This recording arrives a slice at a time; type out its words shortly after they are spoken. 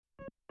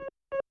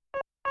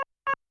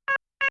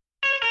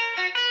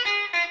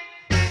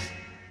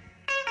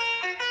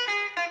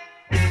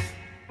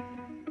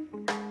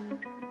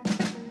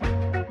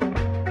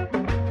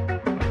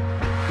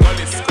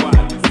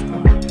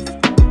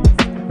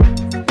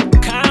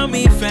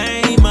me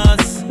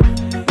famous.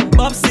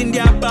 Bobs in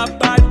their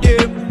papa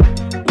dip.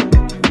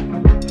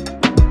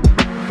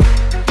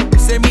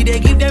 Say me they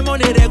give them on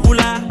the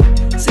regular.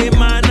 Say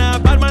man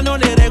bad man on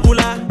the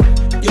regular.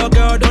 Your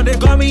girl don't they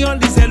call me on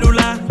the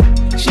cellular.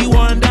 She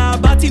want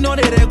that batting on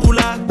the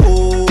regular.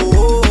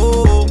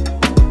 Oh,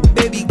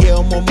 baby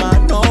girl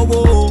mama no.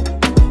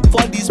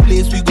 For this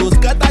place we go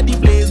scatter the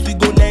place. We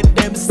go let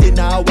them see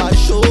now our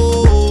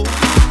show.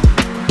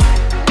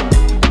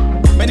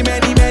 Many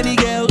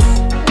girls.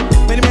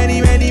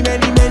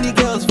 Many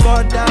girls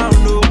fall down,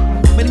 no.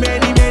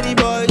 Many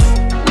boys.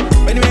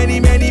 Many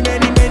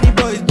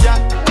boys, Jack.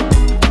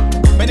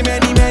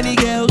 Many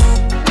girls.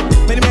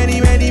 Many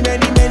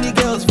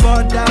girls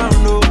fall down,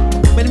 no.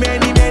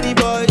 Many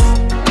boys.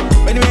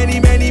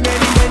 Many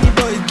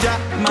boys, Jack.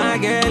 My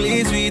girl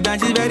is sweet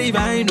and she's very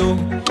fine, no.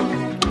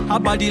 Her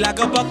body like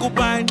a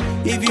porcupine.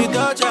 If you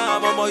touch her,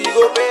 mama, you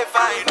go pay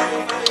fine, no.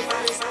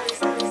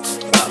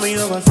 Got me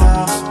over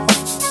fire.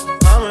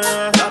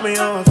 Got me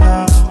over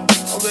fire.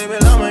 Oh baby,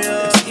 laat me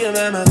zie je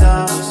met me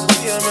dans.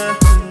 Zie je me.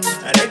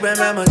 En ik ben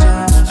met mijn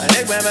jams. En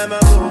ik ben met mijn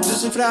boel.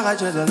 Dus ik vraag uit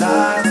je de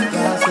laatste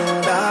klasse.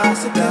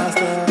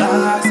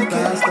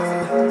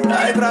 Ja,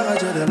 ik vraag uit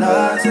je de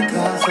laatste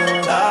klasse.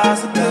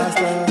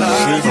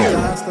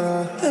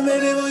 En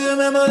baby, wil je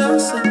met me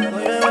dansen? Wil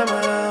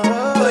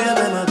je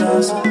met me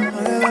dansen?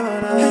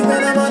 Ik ben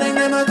de man, ik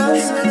neem me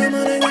dansen.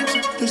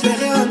 Dus leg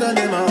je hand aan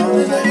in mijn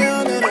hand.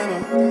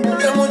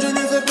 Je moet je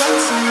niet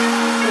verplaatsen.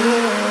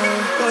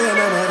 Wil je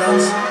met me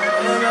dansen?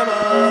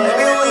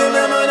 Baby, wil je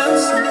met me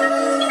dansen?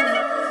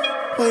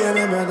 Wil je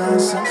met me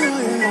dansen?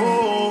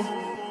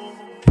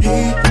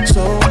 Hier,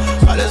 zo,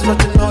 alles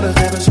wat je nodig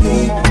hebt is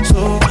hier,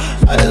 zo.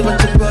 Alles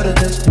wat je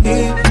nodig is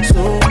hier,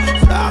 zo.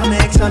 Vraag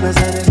niks anders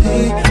en is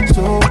hier,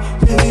 zo.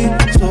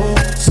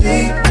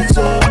 Zie het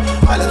zo.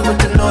 Alles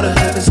wat je nodig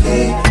hebt is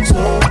hier,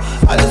 zo.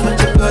 Alles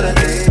wat je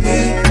nodig is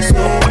hier,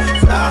 zo.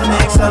 Vraag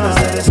niks anders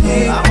en is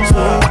hier,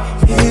 zo.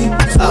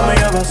 Laat me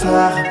je wat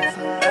vragen.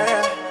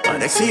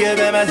 Want ik zie je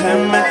weer met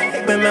hem,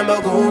 ik ben met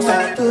mijn goals,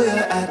 doe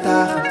je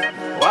uitdagen.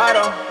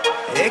 Waarom?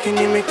 Ik je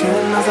niet meer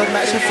ken als dat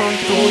meisje van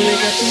toen. Ik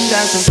heb 10.000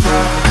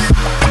 vragen.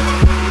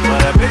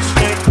 Maar dat bitch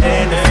niet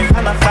één, ik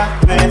ga naar vraag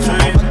 2. Wat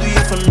doe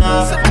je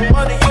vanavond? Zeg me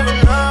wat doe je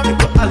vanavond? Ik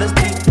wil alles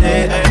niet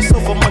delen,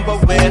 zoveel man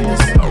beweert dus.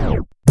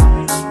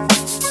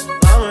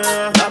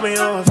 Laat me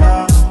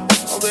overvallen.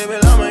 Oh baby,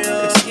 laat me je.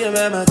 Ik zie je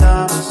met mijn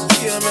dames,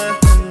 zie je me.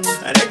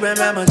 En ik ben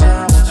met mijn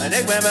jams, en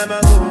ik ben met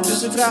mijn goals.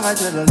 Dus ik vraag uit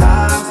je de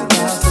laatste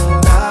klasse.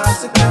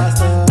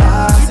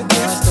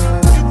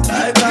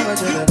 Ja, ik vraag uit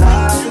je de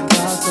laatste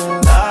klasse.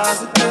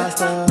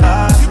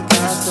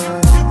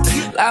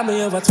 Laat me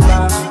je wat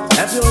vragen.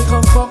 Heb je ooit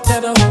gefokt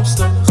met de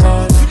hoogste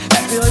gooi?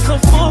 Heb je ooit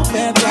gefokt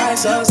met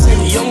prijzen?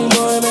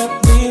 Jongboy met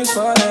teams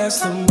van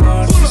Aston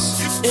Martins.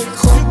 Ik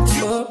gok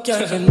op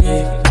jij en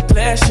ik.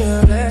 Flesje.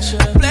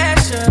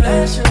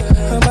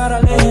 Maar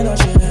alleen als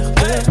je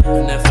weg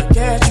bent. Never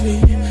catch me.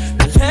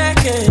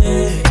 Lekker.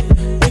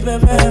 Ik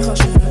ben weg als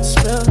je het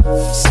speelt.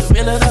 Ze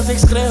willen dat ik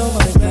schreeuw,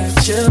 maar ik blijf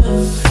chill.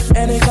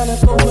 En ik kan het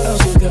kopen als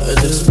ik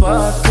het. Dus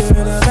wat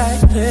kunnen wij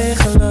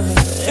regelen?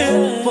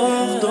 Ik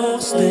wacht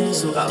nog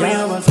steeds op jou. Laat me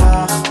je wat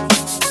vragen.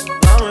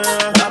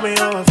 Laat me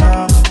je wat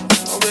vragen.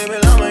 Oh baby,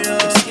 laat me je. Ik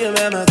zie je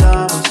met mijn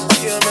dames,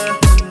 zie je me.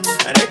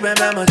 En ik ben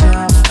met mijn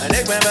jams, en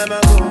ik ben met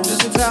mijn goals. Dus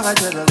ik vraag uit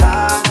je de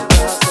laatste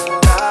klasse.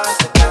 Ja,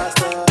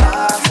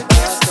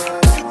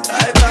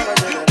 ik vraag uit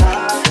je de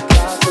laatste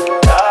klasse.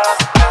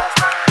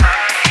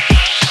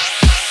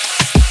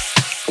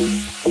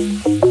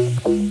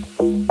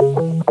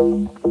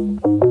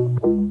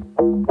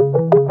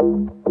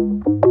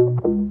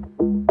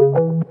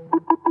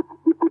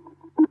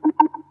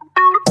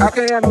 I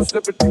can't have no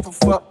sympathy for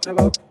fuck,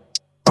 nigga.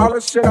 All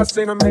the shit I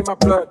seen done made my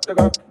blood,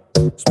 nigga.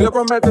 Spill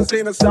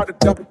promethazine inside the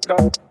double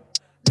cup.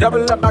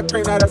 Double up my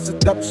cream, now that's a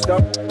double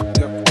stuff.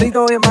 Yeah. Please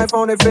don't hit my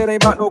phone if it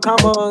ain't about no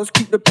commas.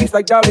 Keep the peace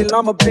like Dalai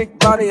Lama, big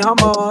body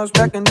hummers.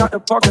 Backing out the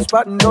parking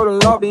spot and know the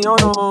law be on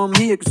him.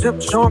 He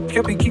exempt, Sean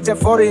Kippy, keep that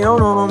 40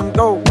 on him.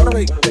 Go,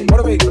 motivate, get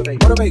money,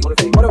 get money.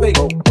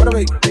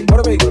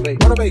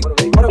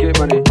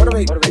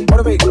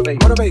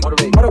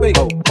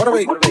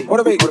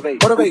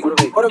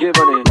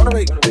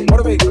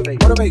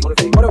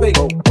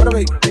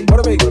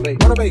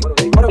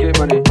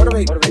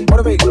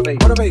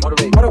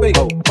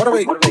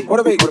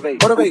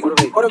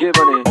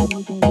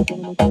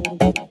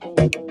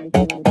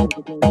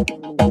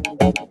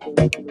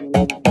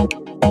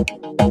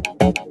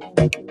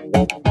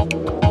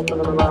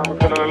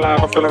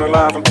 I'm feeling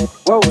alive.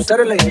 Whoa,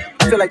 suddenly,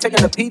 I feel like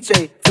taking a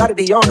PJ. Fly to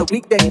D on a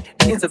weekday,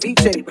 the ends of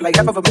each day. But like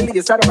half of a million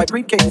inside of my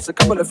briefcase. A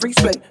couple of free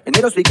play, and they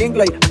don't speak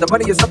English. But the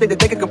money is something that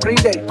they can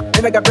complete day.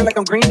 Then I got real like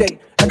I'm Green Day.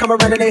 I come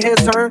around and they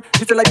heads turn.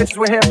 Used to like bitches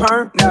with hair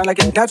perm. Now I like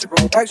it natural,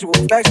 actual,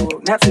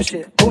 factual, naps and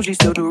shit. Bougie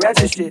still do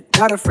ratchet shit.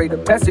 Not afraid to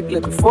pass the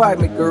clip before I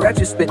make the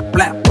ratchet spit.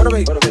 Blap.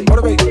 Motivate, get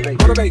money. Get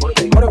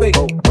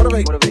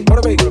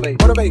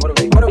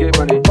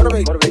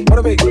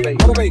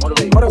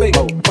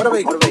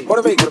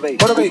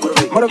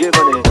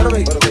money.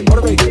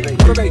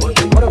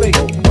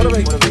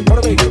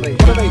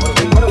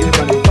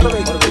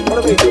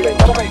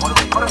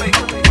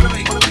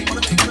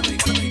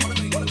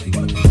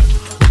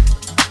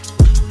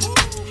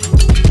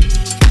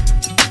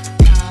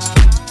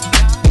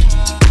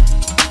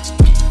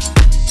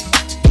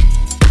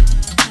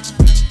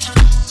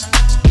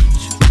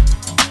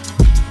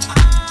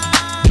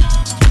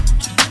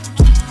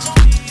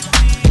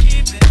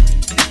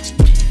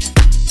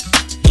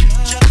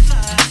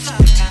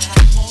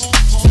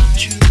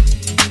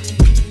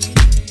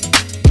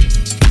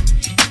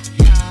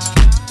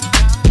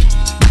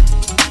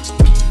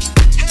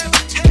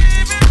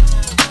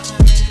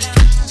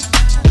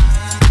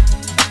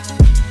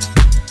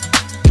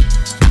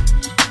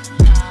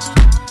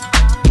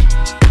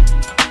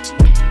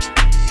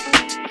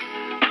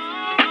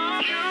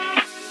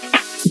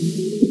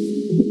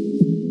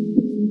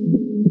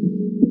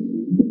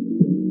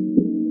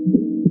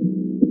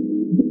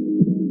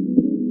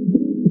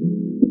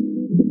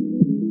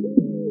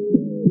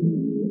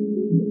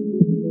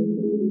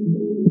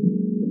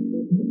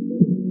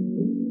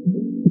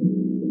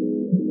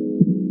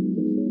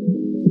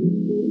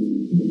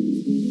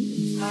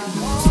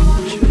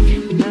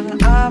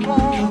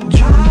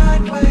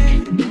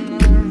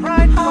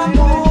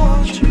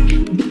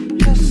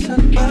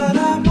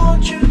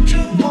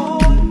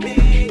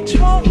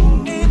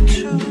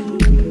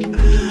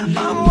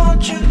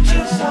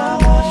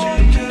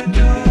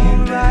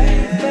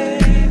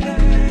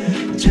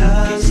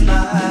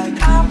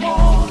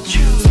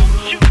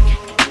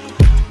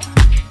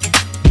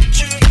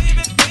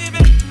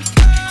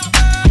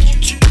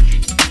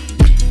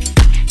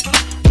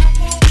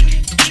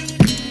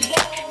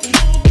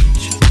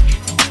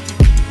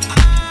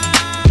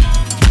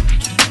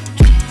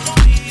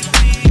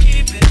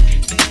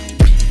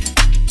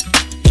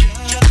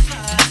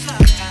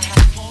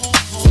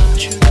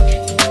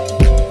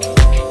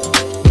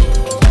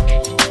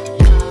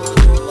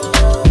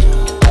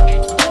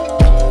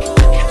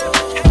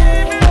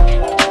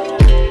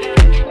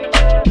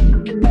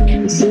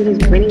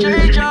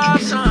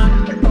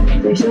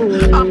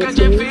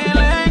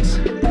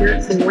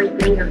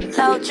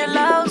 what you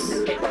love.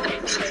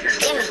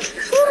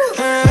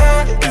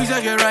 Ik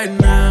zeg je right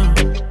now.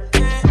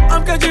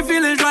 I'm catching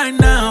feelings right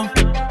now.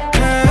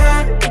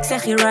 Ik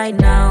zeg je right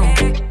now.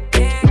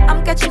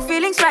 I'm catching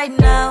feelings right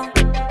now.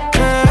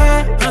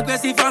 Een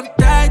kwestie van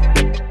tijd.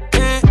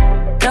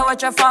 Dan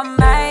word je van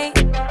mij.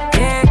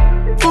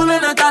 Voelen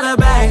het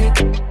allebei.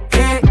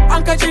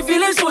 I'm catching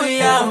feelings voor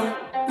jou.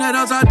 Net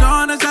als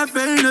Adonis en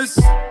Venus.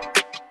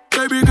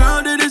 Baby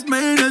girl, dit is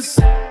menens.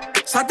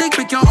 Zat ik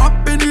pick jou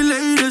op in die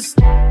latest.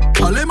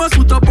 Alleen maar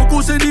smooth op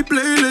pokoes in die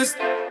playlist.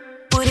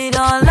 Put it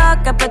on lock,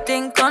 heb het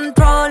in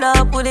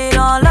controle. Put it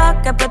on lock,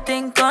 heb het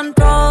in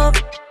control.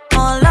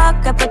 On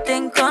lock, heb het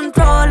in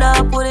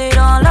controle. Put it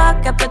on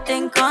lock, heb het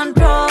in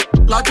control.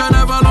 Laat je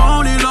never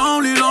lonely,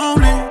 lonely,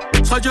 lonely.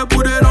 Schat je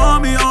put it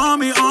on me, on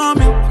me, on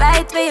me.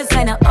 Wij tweeën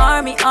zijn een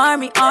army,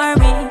 army,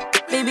 army.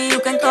 Baby,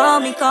 you can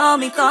call me, call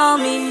me, call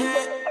me.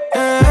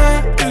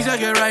 Ik zeg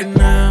je right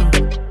now.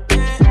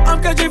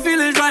 I'm catching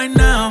feelings right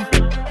now.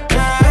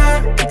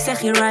 Ik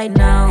zeg je right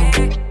now.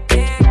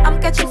 I'm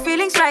catching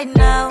feelings right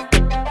now.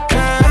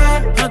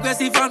 Een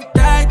kwestie van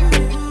tijd.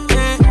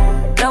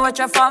 Dan word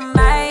je van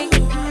mij.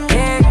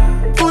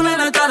 Voelen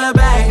het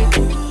allebei.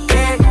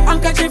 I'm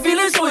catching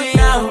feelings voor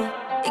jou.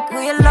 Ik wil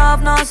je love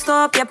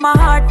non-stop, je hebt mijn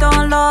hart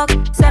on lock.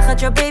 Zeg het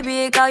je baby,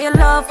 ik hou je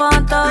love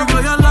on top. Ik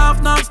wil je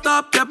love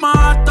non-stop, je hebt mijn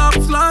hart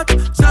op slot.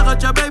 Zeg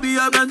het je baby,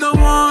 jij bent the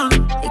one.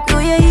 Ik wil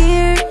je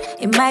hier,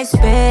 in mijn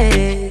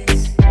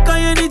space.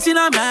 Kan je niet zien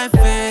aan mijn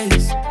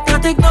face.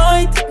 Dat ik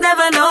nooit,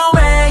 Never no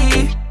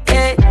way,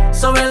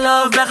 zo in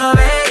love ben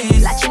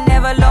geweest. laat je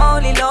never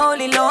lonely,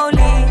 lonely,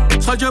 lonely.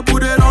 Schat je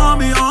put it on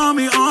me, on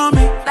me, on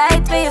me. Wij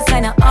tweeën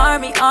zijn een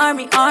army,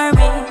 army,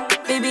 army.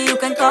 Baby, you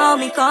can call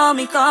me, call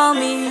me, call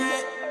me.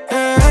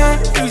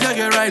 Ik zeg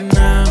je right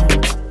now.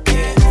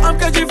 I'm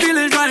catching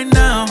feelings right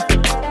now.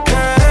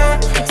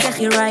 Ik zeg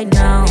je right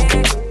now.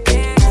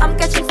 I'm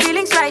catching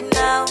feelings right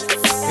now.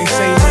 They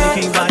say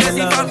money can't buy your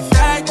love.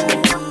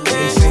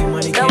 They say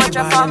money Dan word can't je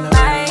buy van your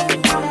love. mij.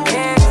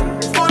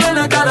 Voelen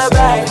het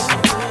allebei.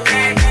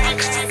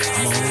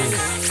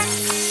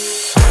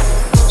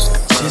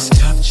 Just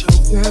got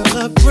your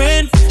girl a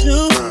brand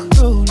new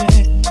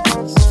Rolex.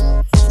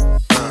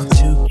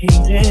 You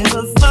can't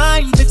never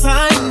find the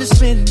time to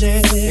spend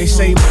it. They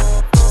say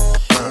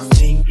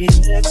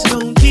thinking that's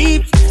gonna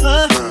keep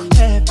her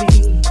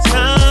happy.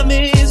 Time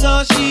is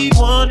all she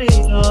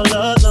wanted all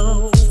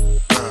alone.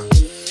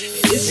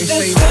 It's the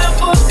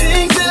simple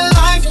things in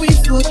life we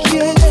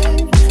forget.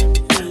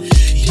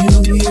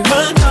 You hear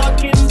her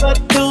talking but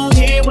don't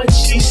hear what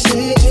she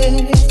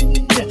said.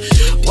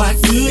 Why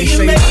do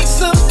you make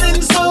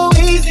something so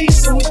easy,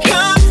 so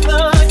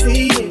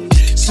complicated?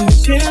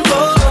 Searching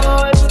for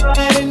what's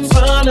right in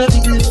front of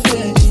you,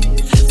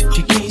 but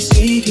you can't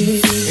see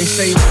it. They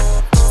say,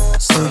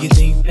 so you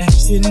think that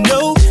you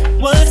know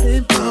what's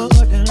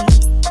important.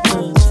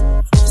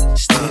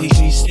 Steady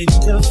chasing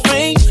the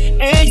fame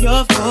and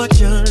your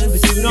fortune,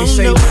 but you don't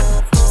know.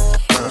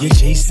 You're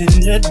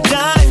chasing a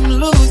dime,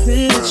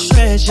 losing a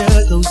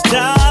treasure. Those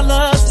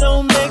dollars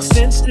don't make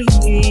sense to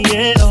me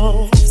at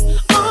all.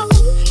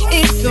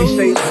 It goes,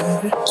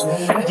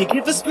 you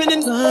give her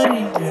spending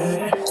money,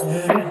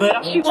 but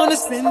all she wanna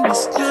spend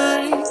is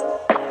time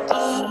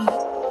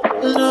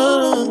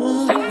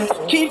alone.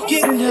 Keep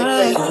getting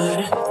her,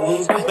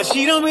 but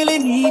she don't really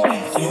need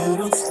it.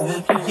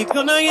 You're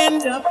gonna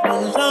end up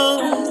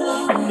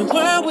alone in the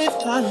world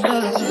without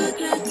love.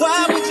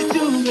 Why would you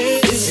do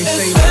it? It's the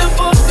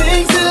simple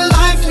things in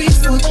life we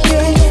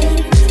forget.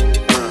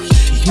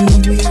 You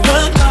hear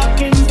her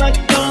talking but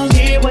don't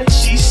hear what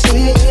she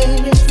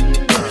said.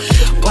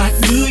 Why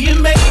do you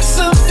make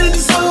something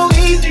so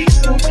easy,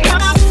 so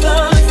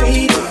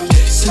complicated?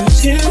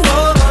 Searching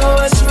for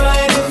what's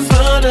right in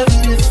front of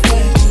you,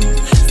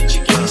 but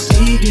you can't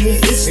see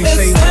it. It's the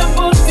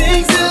simple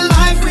things in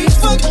life we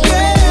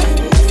forget.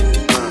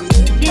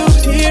 You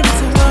hear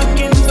her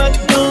talking but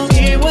don't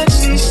hear what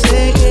she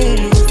said.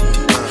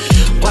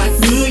 Why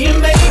do you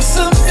make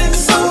something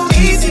so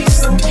easy,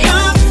 so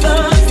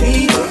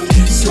complicated?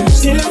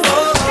 Searching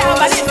for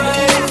what's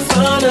right in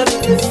front of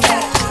you.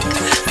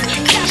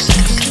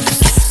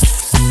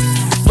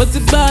 What's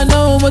it by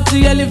now, what's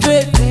the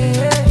elevate?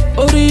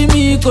 Ori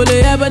mi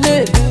kole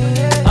abane.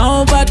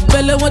 I'm bad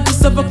belly, want to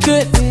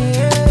suffocate.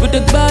 With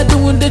the bad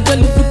doing the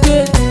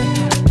jollificate.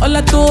 All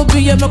I told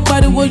me, I'm a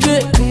party with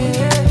it.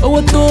 Oh,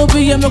 I told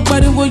me, I'm a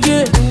party with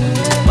it.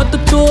 What the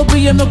told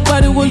me, I'm a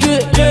party with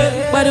it.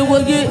 Party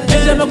with it,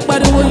 I'm a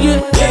party with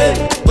it.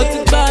 What's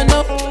it by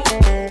now?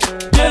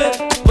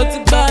 What's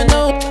it by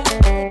now?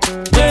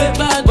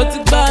 What's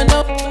it by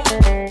now?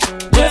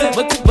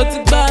 What's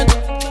it by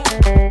now?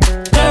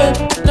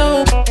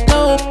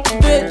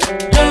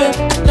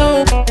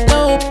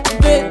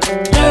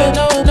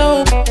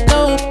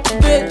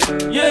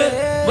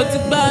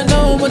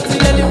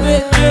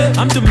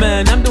 I'm the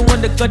man, I'm the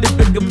one that got the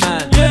bigger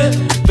man. Yeah.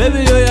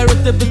 Baby, oh, I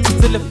wrote the bitch to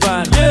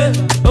telephone. Yeah.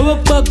 Oh, a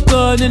buck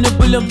gun in a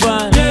bullet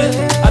van.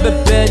 Yeah. I be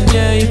bad,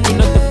 yeah, if you're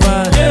not the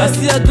fan. I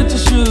see her Gucci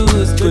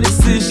shoes, go to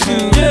see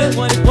shoes.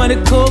 Wanna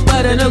go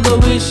but I no go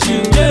wish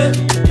you.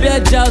 Be a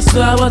job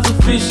so I want to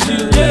fish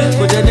you.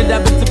 But then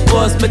that bit the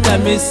boss make I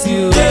miss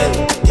you.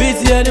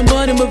 Busy in the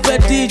morning, move a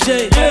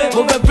DJ.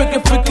 Move a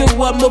freaking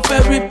what, move a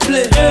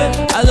replay.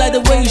 I like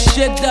the way you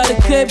shake that the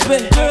cape.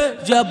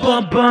 Yeah,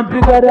 bump,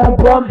 bigger than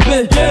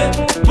bumping.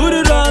 Put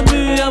it on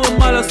me, I'm a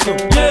malasso.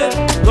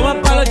 Come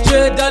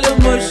apologize, darling,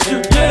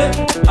 mushu.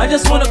 I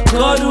just wanna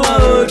call you, I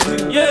hold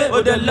you.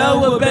 Oh, the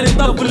love will be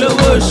top full of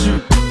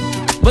worship.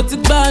 But it's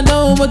bad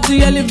now, but to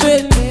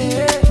elevate.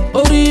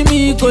 Oh,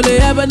 me, call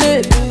it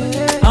hibernate.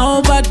 I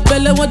don't bad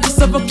belly, want to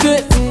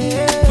suffocate.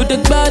 With the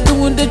bad,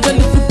 doing the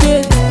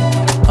jellificate.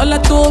 All I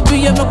told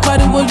me, I'm a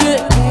party with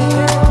it.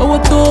 Oh, I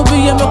told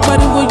me, I'm a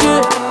party with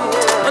it.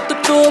 What I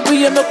told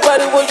me, I'm a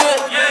party with it.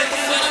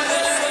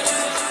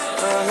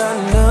 I got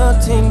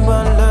nothing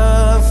but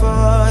love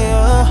for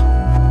you.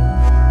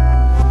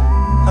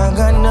 I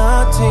got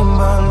nothing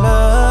but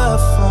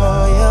love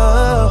for you.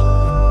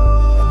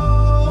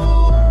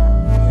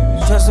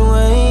 Just the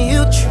way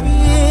you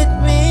treat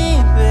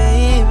me,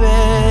 baby.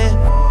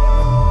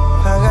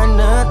 I got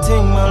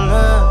nothing but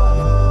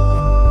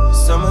love.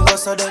 Summer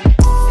goes so that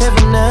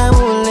every night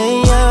we'll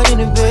lay out in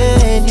the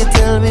bed. You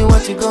tell me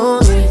what you're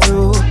going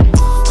through.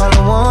 All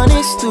I want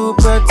is to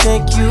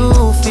protect you.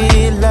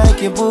 Feel like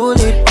you're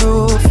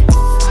bulletproof.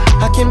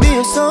 I can be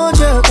a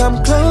soldier,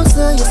 come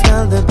closer. You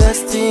smell the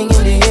best thing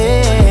in the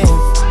air.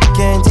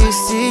 Can't you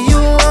see you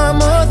are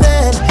more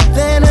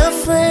than a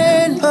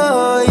friend?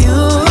 Oh, you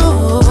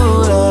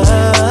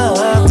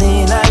love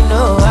me like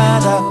no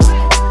other.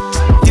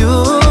 You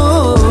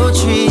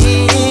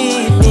treat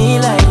me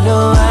like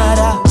no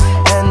other.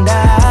 And I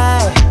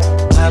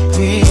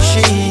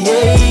appreciate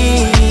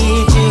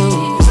you.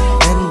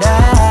 And I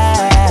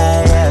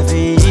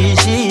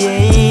appreciate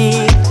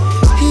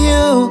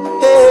you.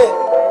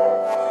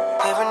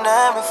 Every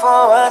night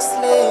before I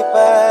sleep,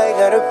 I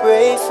gotta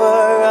pray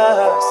for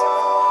us.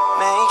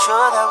 Make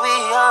sure that we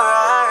are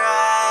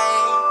alright.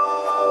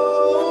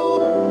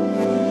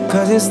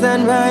 Cause you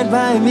stand right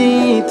by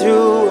me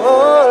through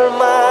all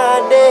my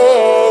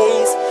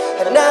days.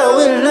 And I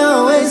will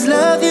always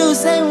love you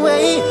same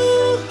way.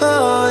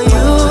 Oh,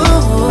 you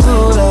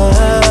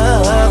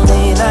love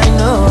me like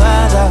no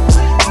other.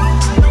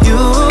 You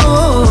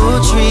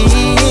treat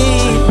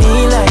me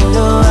like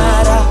no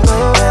other.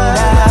 And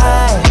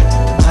I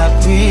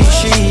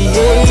appreciate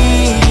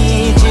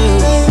you.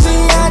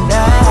 And I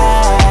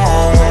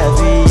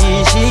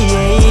appreciate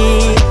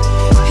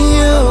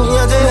you.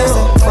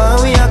 Where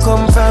we are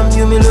come from,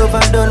 you me love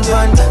and done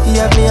one. You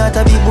have me heart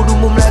a beat boom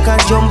boom like a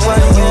jump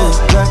on you.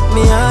 Got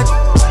me heart,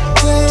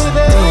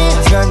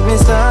 got me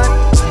start.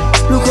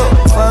 Look up,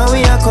 where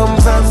we are come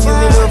from, you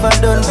me love and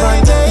done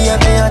one. You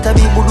have me heart a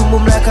beat boom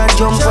boom like a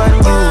jump on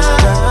you.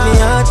 Got me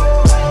heart,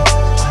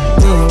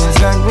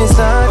 got me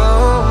start.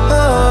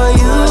 Oh,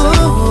 you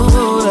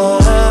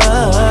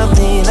love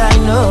me like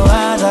no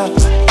other.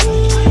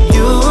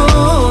 You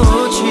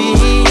treat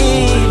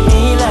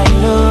me like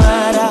no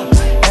other.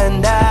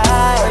 And I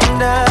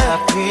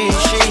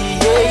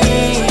appreciate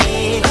you.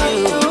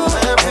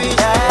 And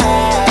I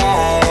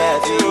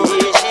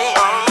appreciate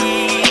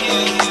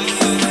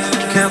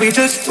you. Can we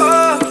just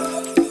talk?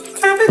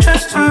 Can we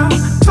just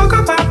talk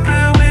about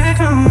where we're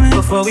going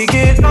before we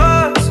get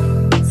lost?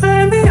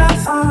 Maybe our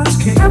thoughts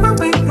can't ever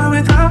wait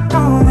without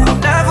knowing.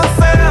 I've never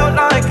felt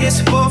like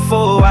this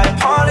before. I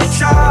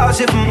apologize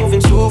if I'm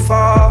moving too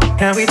far.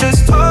 Can we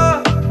just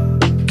talk?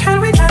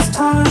 Can we just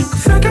talk?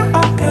 Figure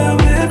out where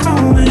we're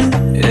going.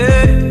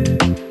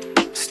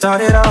 Yeah.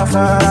 Started off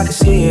right, I can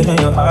see it in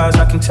your eyes.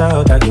 I can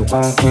tell that you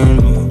want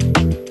me.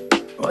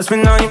 What's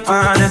been on your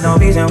mind? There's no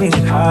reason we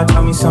should hide.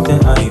 Tell me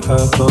something I ain't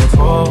heard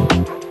before.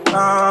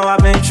 Now I've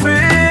been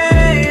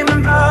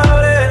dreaming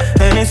about it,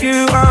 and it's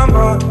you I'm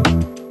on.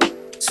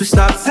 So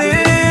stop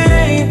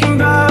thinking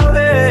about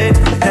it.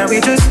 Can we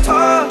just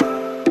talk?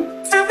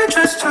 Can we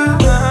just talk?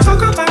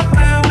 Talk about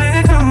where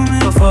we're going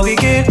before we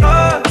get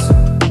lost.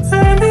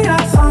 Maybe I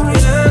thought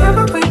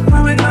never be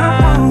where we're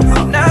going.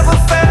 I've never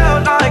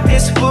felt like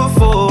this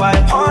before. I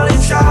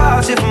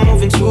apologize if I'm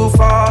moving too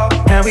far.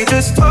 Can we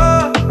just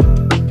talk?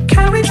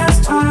 Can we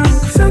just talk?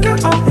 Figure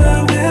out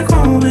where we're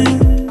going.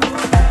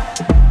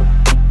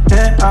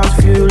 Penthouse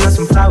view, left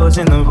some flowers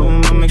in the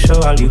room, but make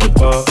sure I leave the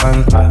door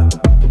unlocked.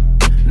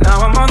 Now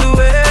I'm on the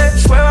way,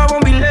 swear I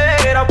won't be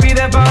late. I'll be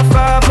there by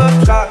 5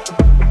 o'clock.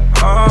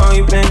 Oh,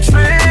 you've been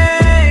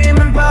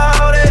dreaming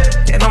about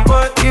it, and I'm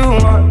what you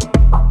want.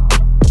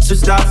 So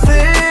stop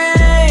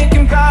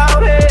thinking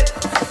about it.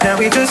 Can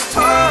we just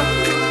talk?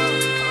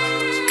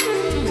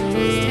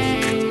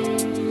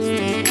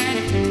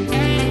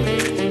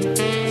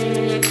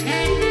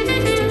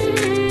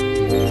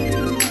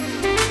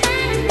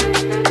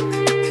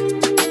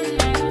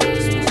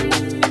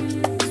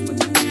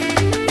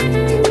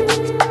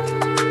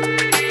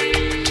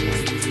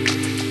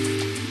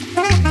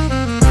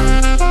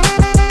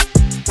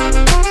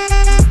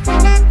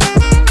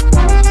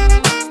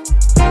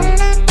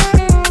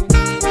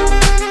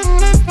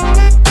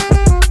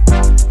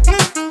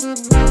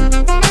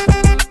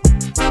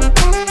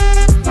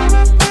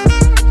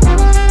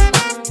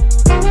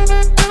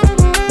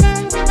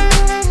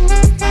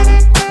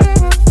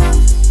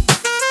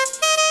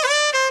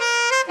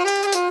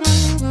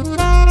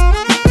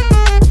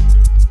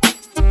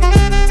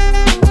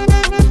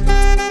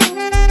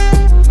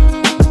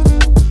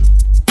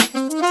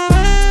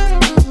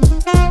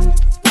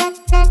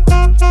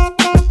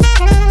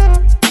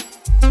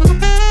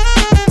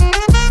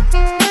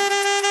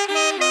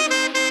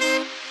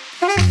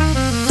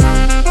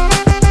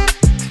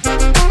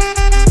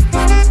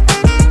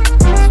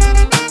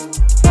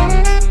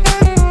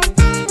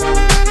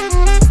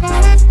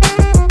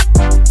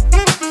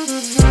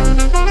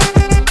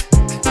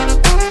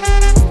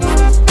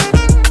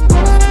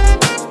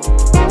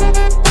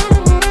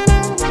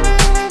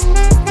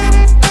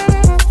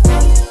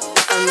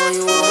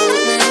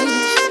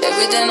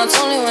 and not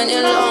only when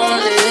you're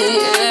lonely.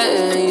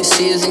 Yeah, you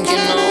see, you think you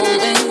know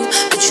me,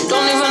 but you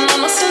don't even know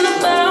nothing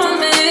about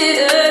me.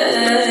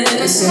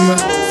 Yeah. You see my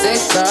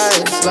thick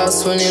thighs,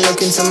 lost when you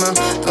look into my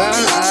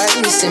brown eyes.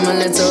 You see my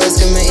little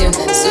ways can make you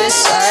switch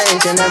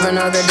sides. You never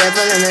know the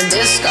devil in a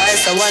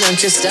disguise, so why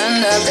don't you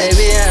stand up,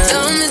 baby? Yeah.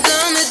 Tell me,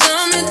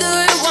 do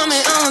you want me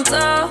on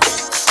top?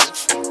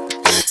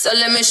 So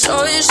let me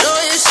show you,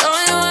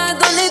 I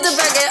don't need to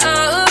back it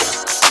up.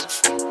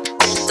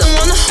 Don't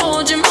wanna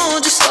hold you,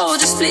 mold you, slow,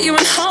 just split you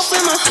in half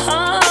with my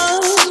heart.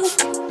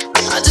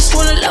 I just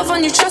wanna love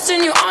on you, trust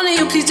in you, honor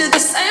you, please do the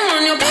same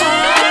on your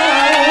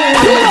part.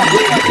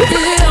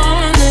 Be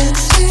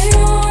honest,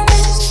 you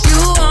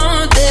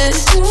want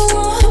this,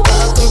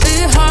 I can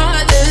be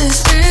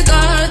heartless,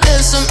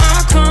 regardless of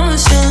my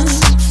conscience.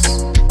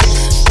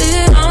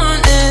 Be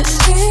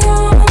honest, you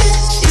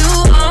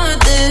want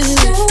this,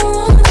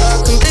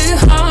 I can be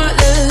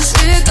heartless,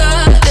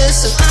 regardless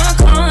of my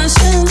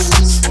conscience.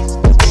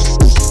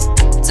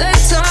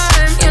 Take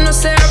time, you know,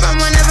 stay around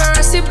whenever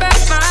I see back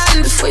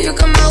mine. Before you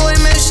come my way,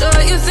 make sure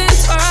you think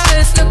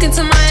twice. Look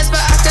into my eyes,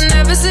 but I can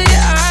never see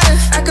your eyes.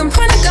 I can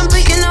point a gun,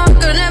 but you know I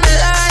could never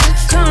lie.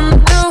 Come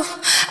through,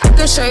 I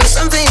can show you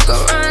something you can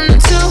run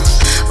to.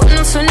 When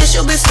I'm finished,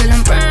 you'll be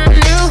feeling brand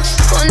new.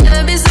 Will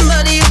never be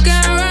somebody you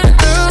can run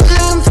through. You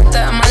can put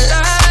that in my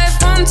life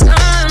one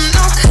time,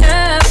 no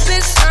cap,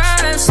 big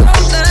five, slow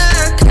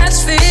down,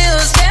 catch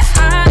feels, get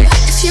high.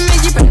 If you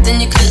make your breath,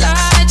 then you can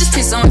lie. Just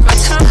please don't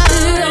waste my time.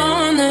 Be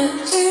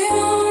honest,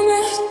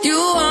 you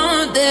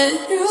want this,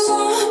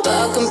 but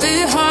I can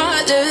be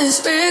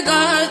heartless,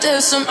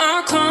 regardless of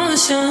my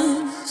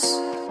conscience.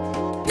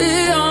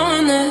 Be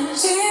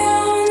honest,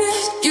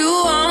 you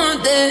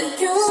want this,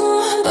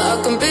 but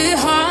I can be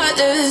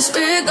heartless,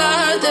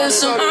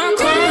 regardless of my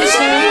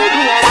conscience.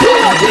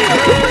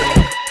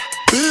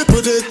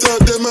 People they talk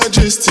them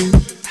majesty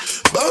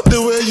about the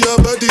way your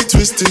body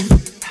twisting,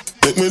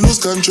 make me lose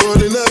control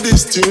in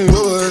this thing,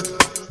 boy.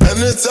 And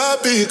it's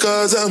happy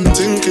cause I'm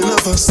thinking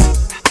of us.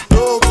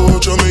 No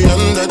coach on me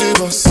under the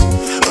bus,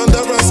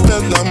 under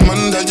respect I'm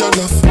under your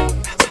love.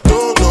 I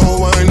don't know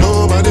why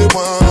nobody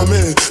want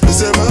me. They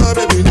say my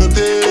baby no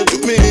they do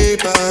me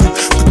bad.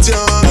 Put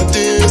your heart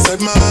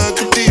inside my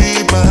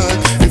goodie bag.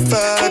 If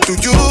I do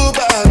you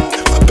bad,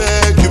 I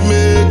beg you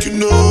make you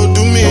know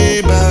do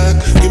me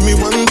back. Give me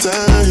one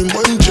time,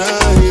 one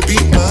try, be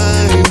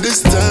mine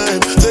this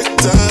time. Take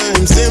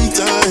time, same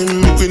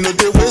time, make we no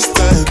dey waste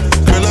time.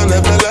 Girl I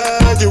never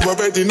lie, you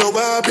already know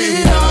I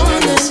be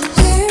honest.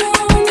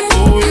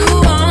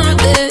 You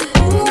want it,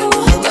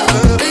 but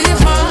I'll be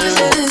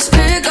heartless,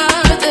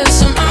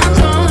 regardless of my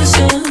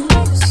conscience.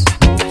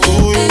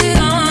 Be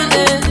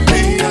honest,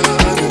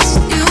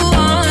 you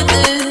want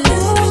it,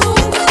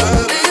 but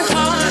I'll be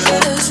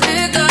heartless,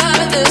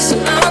 regardless of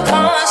my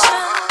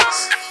conscience.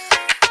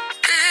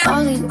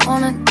 All you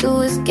wanna do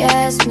is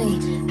gas me.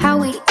 How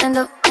we end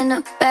up in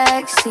the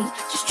backseat,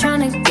 just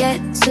tryna get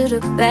to the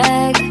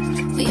bag.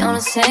 We on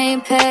the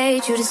same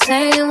page, you the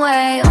same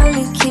way.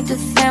 Only keep the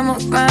fam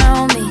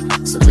around me,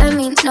 so let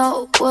me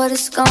know what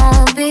it's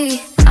gonna be.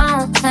 I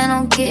don't plan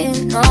on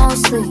getting no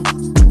sleep.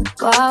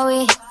 While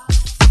we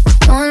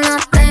doing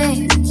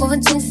nothing,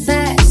 moving too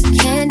fast.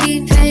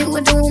 Candy paint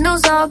with the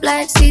windows all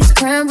black, seats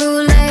creme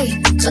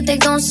brulee. What they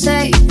gon'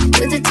 say?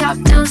 With the top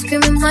down,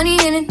 screaming money,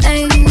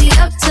 anything. We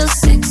up till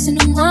 6 in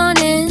the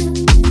morning.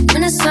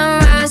 When the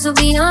sunrise, we'll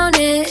be on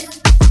it.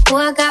 Oh,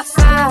 I got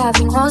 5,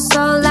 you know it's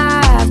so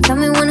live. Tell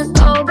me when to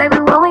go, baby,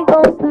 when we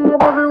gon' slide,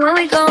 baby, when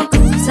we gon'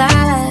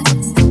 slide.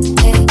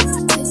 Hey,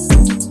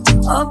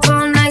 up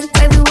all night,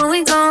 baby, when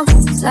we gon'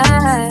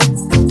 slide.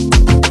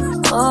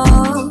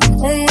 Oh,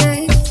 hey,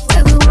 hey,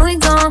 baby, when we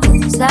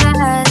gon'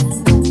 slide,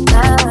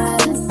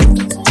 slide,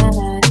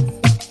 slide,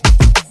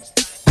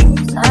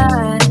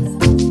 slide.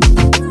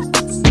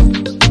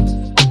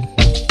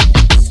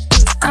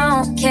 I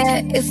don't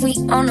care if we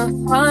on a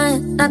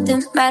run,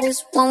 nothing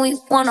matters when we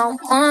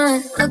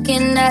one-on-one.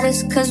 Looking at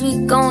us cause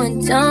we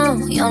going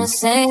dumb. We on the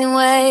same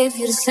wave,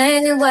 you the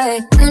same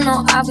way. You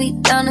know I'll be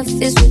down if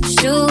it's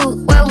with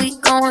you. Where we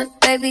going,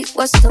 baby,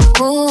 what's the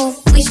move?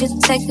 We should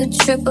take a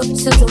trip up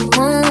to the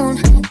moon.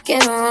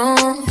 Get a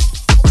room,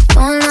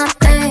 doing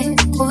nothing,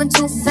 moving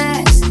too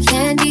fast.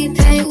 Candy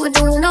paint with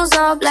the windows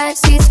all black,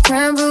 seats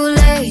creme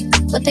brulee.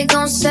 What they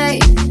gon' say?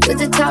 With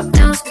the top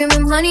down,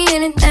 screaming money,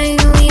 anything.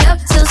 We up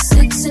till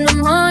 6 in the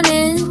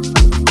morning.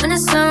 When the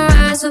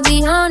sunrise, we'll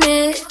be on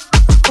it.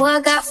 Oh, I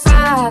got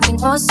 5, you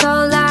know it's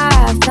so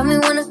live. Tell me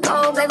when to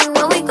go, baby,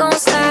 when we gon'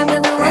 slide,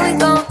 baby, when we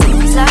gon'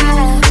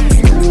 slide.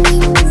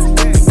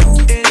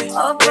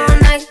 Up all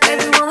night,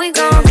 baby, when we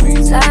gon'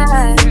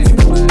 slide.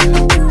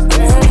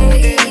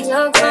 Hey,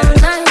 up all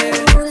night,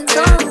 baby, when we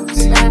gon'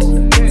 slide.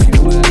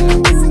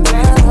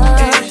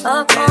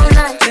 Up all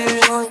night, baby,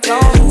 when we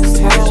gon'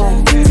 slide.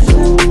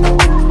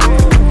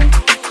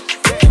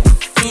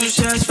 2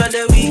 shots for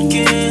the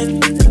weekend.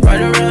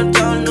 Right around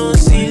town, no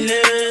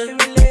ceiling.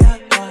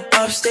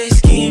 Upstate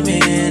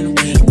scheming.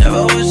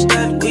 Never watch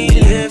that we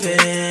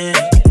living.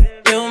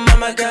 Your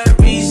mama got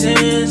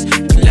reasons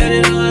to let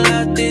it all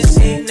out this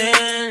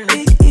evening.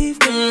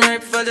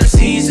 Right for about the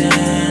season,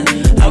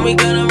 and we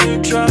got a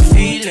mutual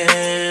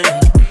feeling.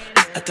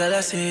 I tell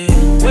her, say,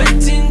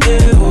 waiting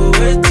there, oh,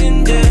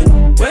 waiting there,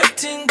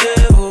 waiting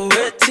there, oh,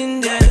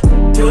 waiting there.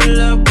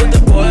 Pull up with the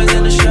boys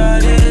and the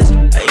shawties,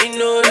 and you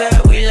know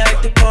that we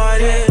like to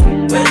party.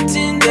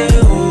 Waiting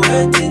there, oh,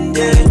 waiting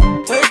there,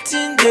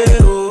 waiting there,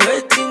 oh,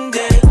 waiting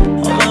there.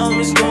 All my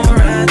homies gon'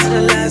 ride to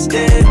the last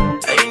day,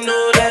 and you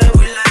know that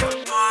we like to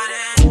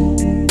party.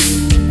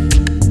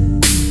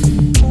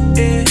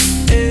 Eh,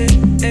 eh,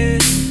 eh,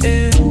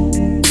 eh.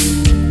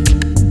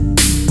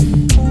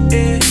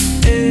 Eh,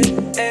 eh, eh,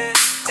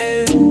 eh.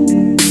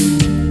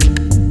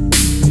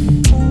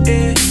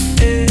 Eh,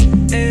 eh,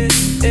 eh, eh. Eh, eh, eh,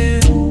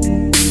 eh.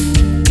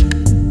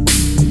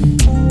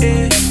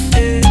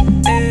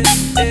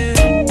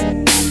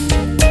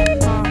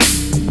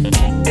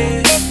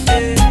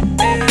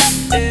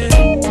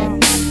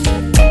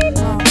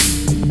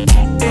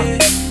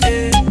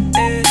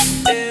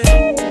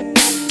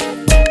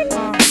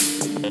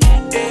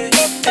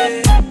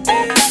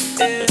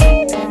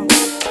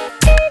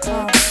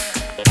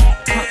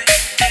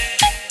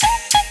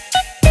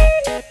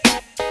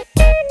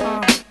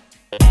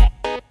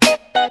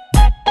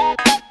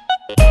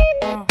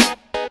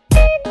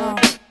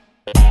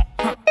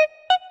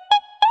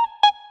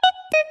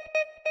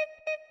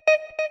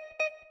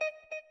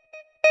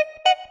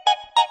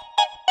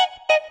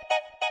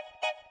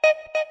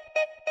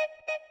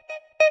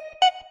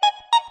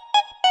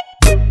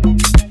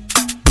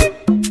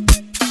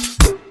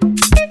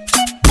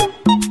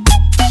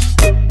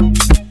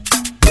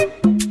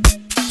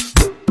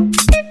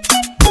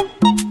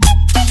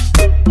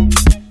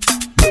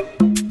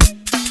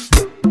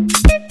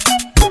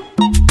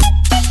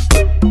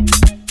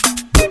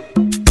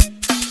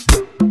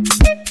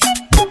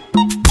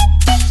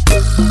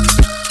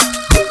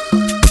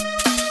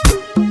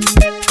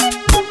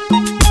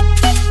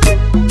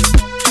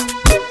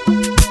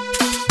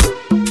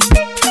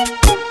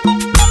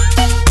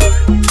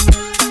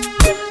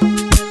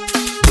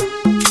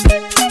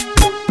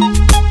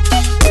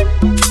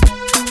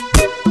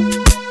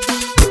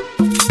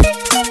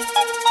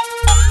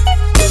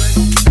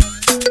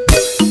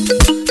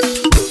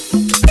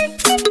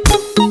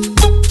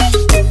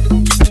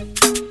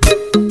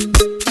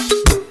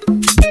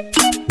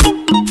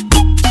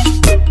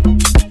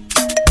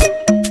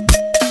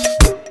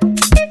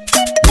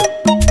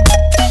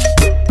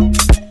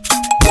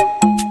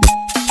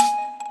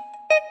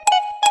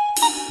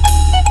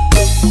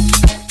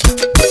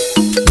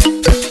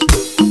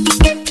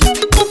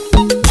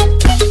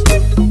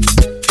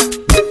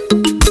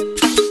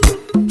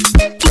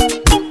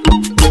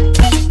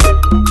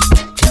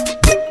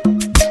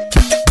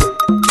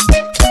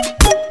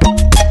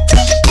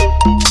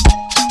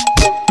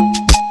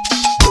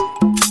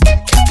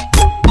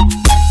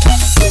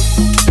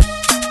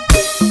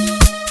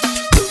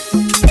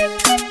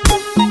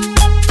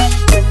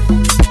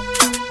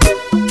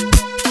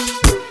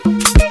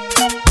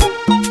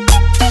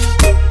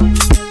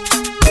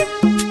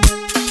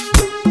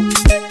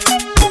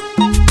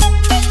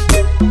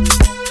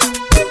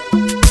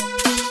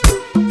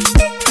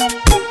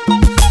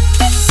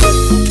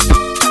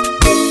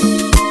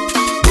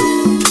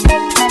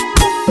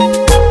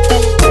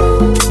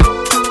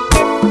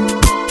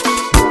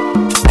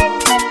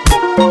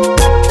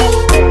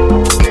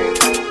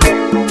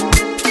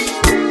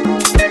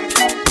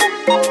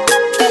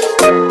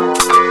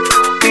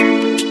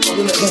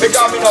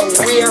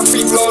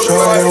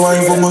 Shawty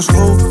wine voor me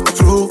slow,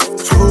 slow,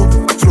 slow,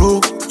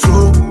 slow,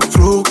 slow,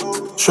 slow.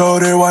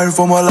 Shawty wine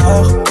voor me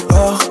laag,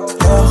 laag,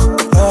 laag,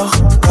 laag,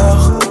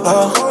 laag,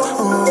 laag.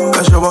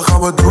 En ze, wat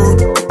gaan we doen,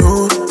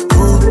 doen,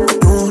 doen,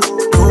 doen,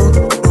 doen,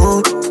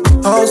 doen.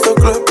 Als de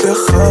club weer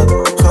gaat,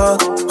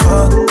 gaat,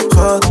 gaat,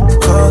 gaat,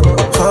 gaat,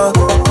 gaat.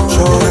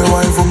 Shawty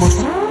wine voor me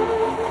slow.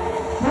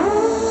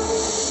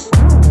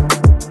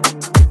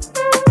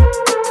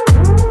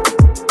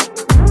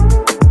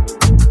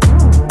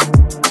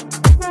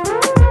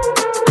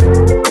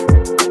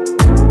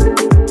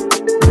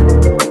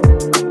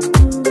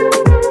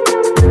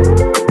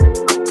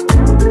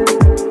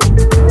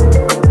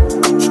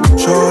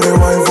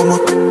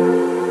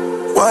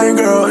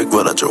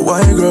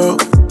 Wine girl,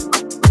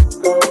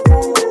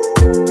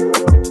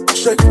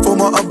 shake voor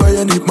me, al ben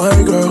je niet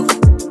my girl.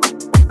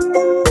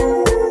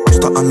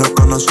 Sta aan de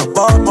kant als een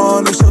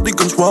barman, ik zeg die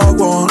kan swag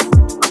one.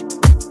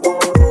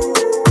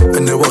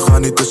 En nee, we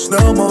gaan niet te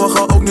snel, maar we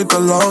gaan ook niet te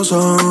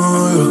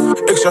langzaam.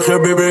 Ik zeg je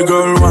baby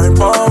girl, wine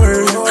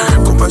power.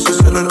 Kom met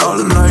z'n zillen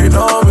alle night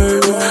away.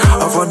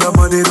 Af van de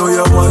money doe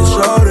je one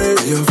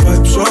shawty. Je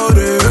vibe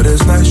shawty, het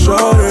is nice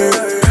shawty.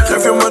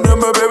 Geef je mijn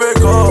nummer baby,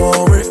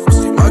 call me.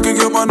 Maak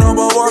ik je mijn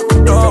number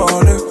one,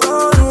 darling.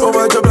 Kom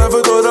met je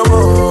blijven tot de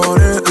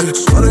morning.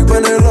 Schat, ik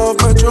ben in love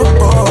met je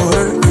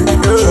body.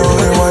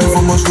 Shawty wine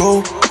voor me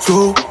slow,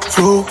 slow,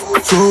 slow,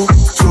 slow,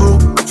 slow,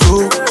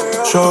 slow.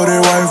 Shawty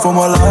wine voor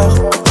me laag,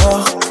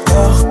 laag,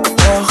 laag,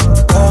 laag,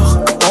 laag,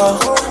 laag.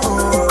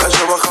 En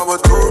zo, wat gaan we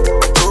doen,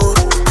 doen,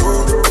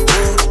 doen,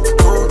 doen,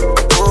 doen,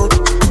 doen.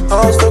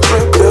 Als de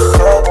club weer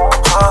gaat,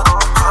 gaat,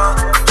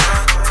 gaat.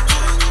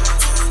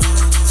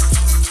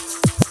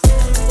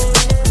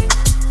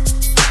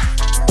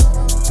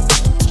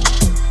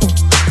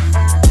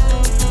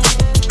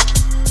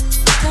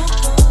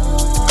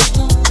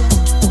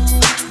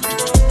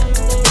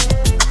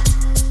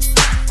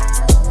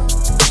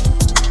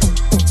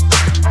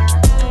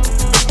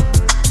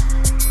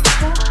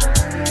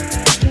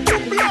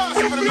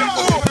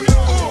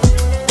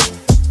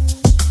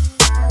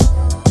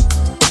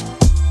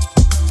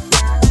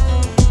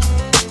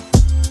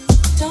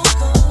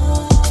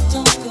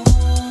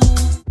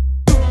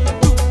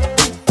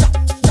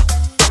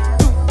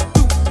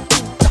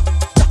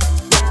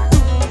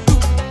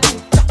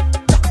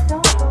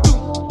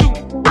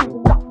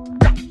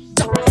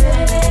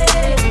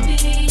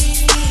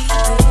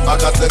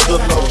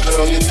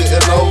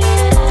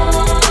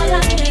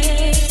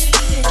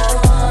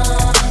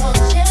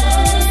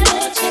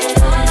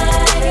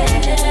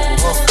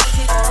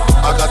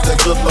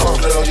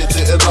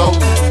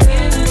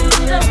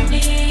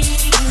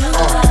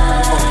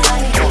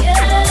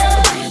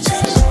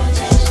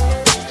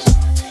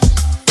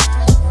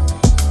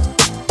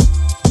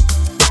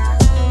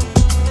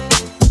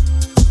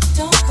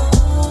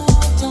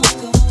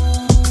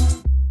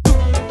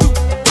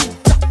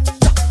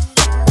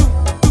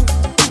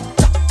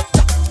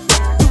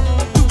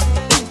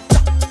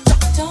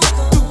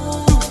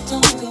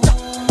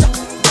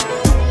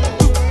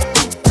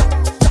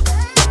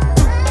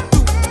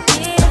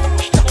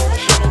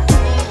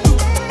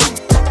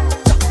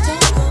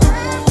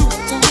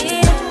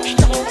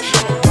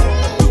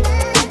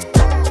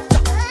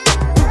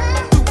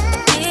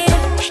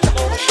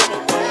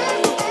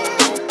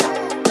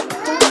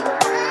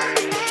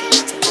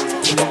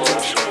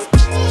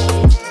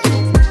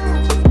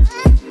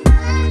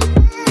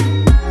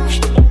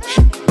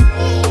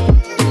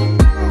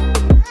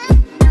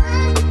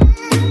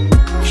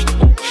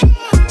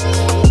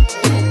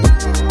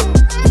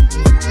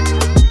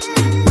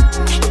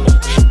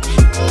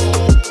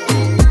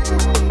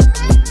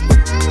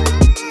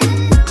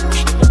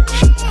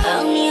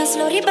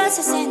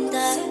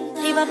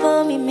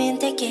 nuevo mi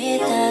mente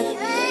quieta.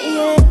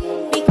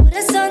 Mi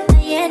corazón está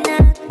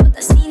llena,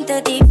 otra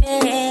siento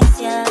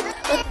diferencia.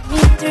 Otra mi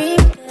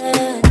dream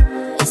girl,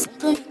 es un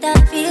punta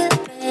feel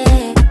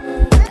bad.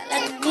 Otra la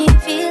mi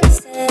feel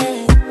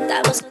sad,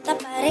 estamos otra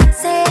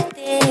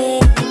parecerte.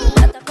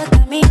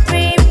 Otra mi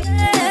dream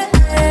girl,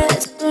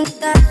 es un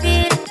punta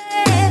feel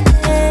bad.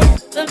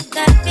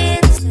 Punta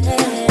feel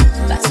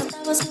sad, paso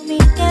estamos con mi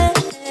girl.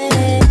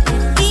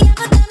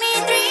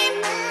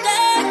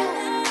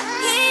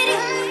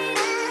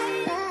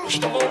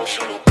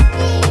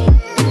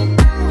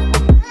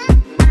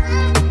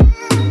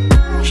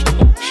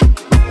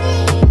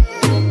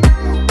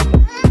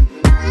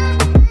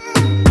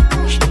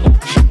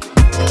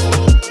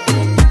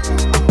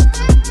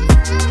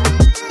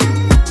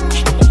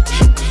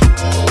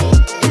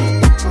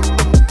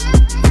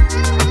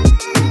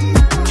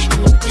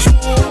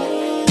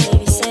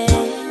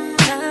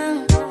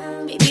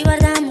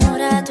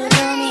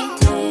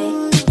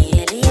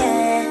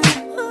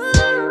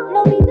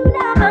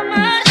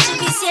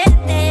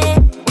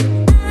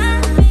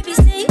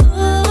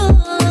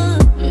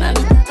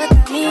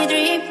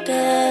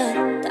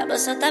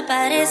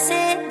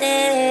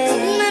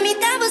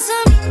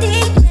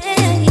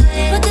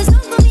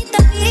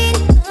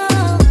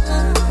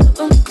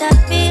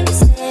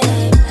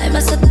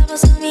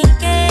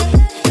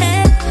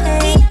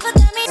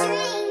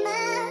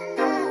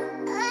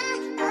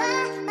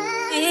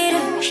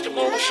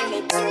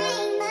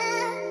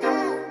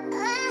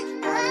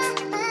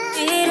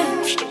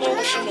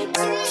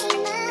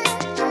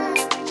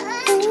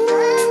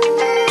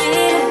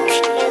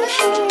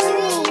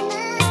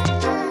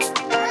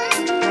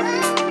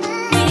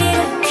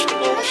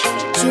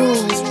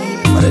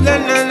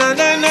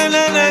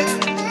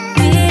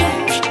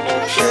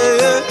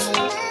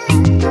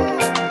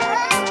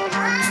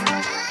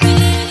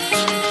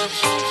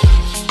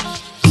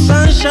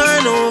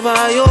 Sunshine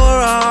over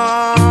your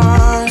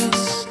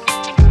eyes,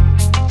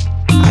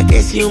 I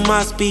guess you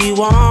must be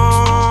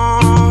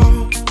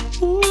warm.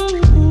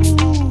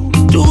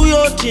 Do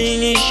your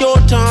thing, it's your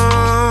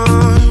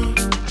time.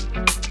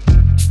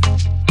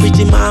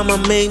 Pretty mama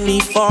make me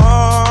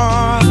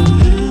fall.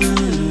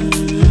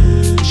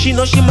 She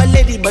know she my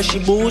lady, but she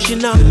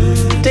bullshit now.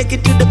 Take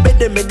it to the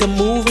bed and make her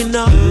movie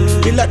now.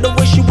 You like the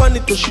way she want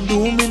it, so she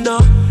do me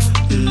now.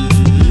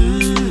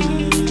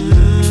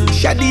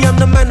 Shady, I'm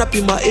the man up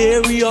in my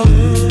area.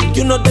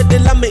 You know that they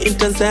love me in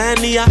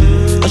Tanzania.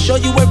 I'll show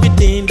you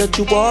everything that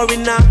you worry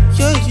now.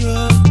 Yeah,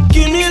 yeah.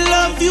 Give me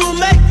love, you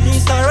make me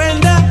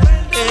surrender.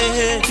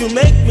 You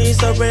make me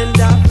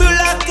surrender. Feel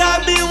like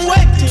I've been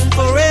waiting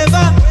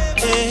forever.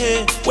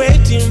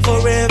 Waiting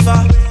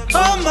forever.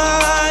 Oh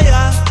my,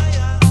 yeah.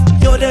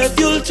 You're the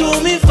fuel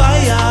to me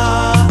fire.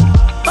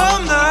 Oh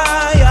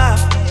my, yeah.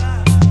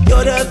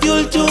 You're the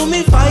fuel to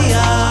me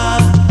fire.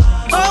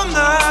 Oh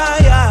my,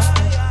 yeah.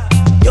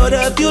 You're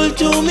the fuel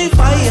to me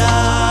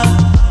fire.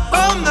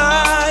 Oh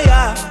my,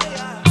 yeah.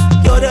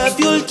 You're the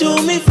fuel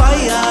to me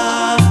fire.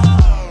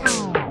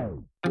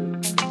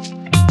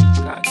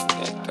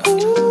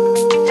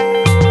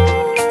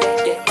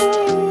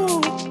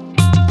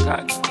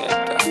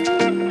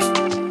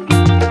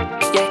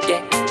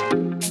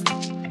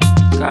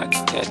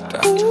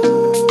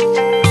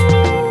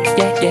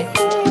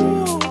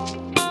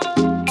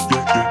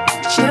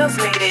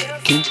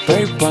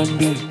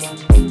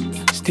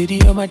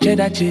 Steady on my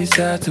cheddar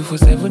chaser,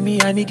 247 me,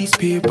 I need this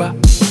paper.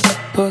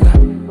 Oh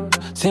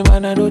God, say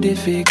man I know they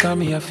fake on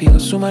me, I feel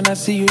so man I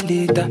see you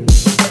later.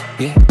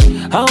 Yeah,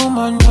 how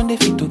man want they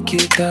fit to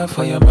cater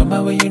for your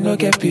mama when you no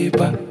get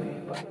paper.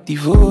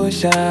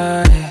 Devotion,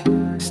 yeah,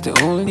 it's the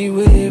only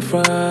way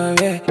from,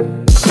 yeah.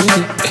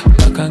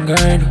 I can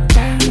grind,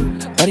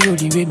 but you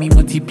only way me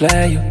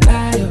multiply you.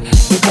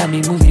 You got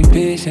me moving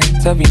patient,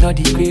 solving all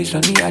the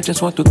equation. Me, I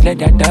just want to clear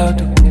that out.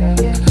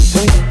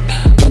 So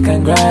yeah, I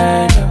can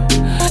grind.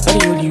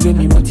 But you only way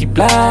me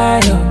multiply,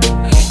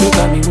 You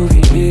got me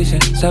moving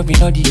patient,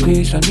 solving all the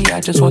equation. Me,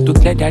 I just want to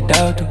clear that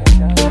out.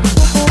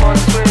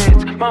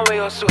 Man, we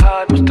hustle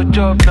hard, must to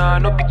job now.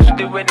 No be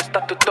today when they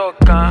start to talk,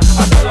 You can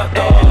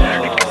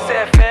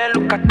say,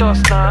 look at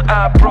us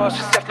now. Bros,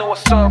 you self know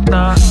what's up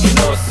now. You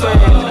know what's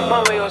up.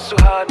 Man, we hustle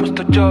hard, must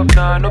to job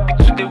now. No be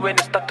today when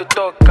they start to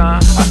talk, You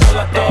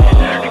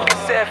can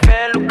say,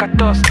 look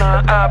at us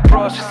now.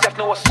 Bros, you self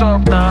know what's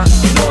up now.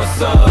 You know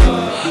what's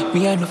up.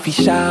 Me, I know fi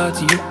shout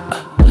to you.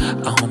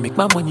 I wanna make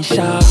my money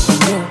shout from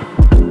you.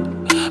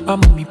 My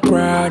mommy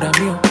proud of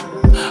you.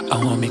 I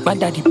wanna make my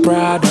daddy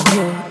proud of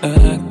you.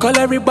 Call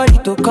everybody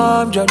to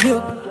come join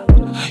you.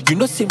 You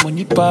know say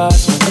money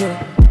pass from you.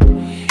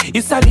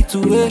 It's a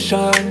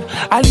situation,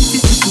 I live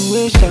this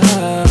situation.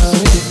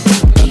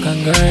 I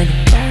can grind,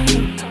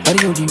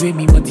 but you only way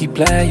me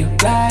multiply you.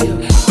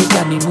 You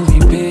got me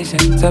moving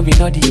patient,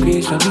 solving all the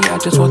equation. Me, I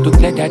just want to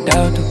clear that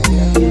out.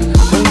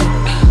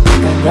 I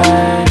can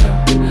grind,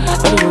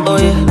 but you only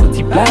way me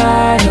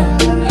multiply you.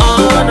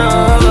 Oh no,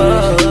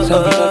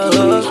 solving all the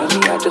equation.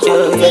 Me, I just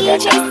want to clear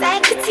that out.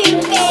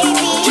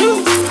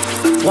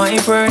 Wine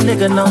for a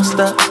nigga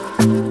non-stop.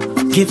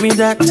 Give me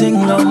that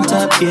thing on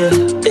top, yeah.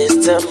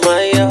 It's zeg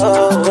maar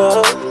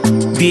jou.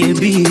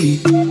 Baby,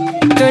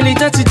 girlie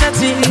tatty,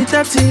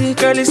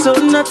 girlie so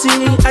naughty.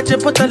 I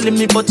just put a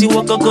limit, but you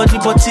walk a body.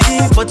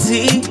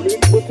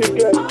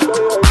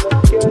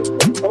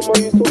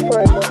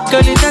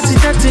 Girlie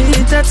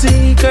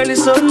tatty, girlie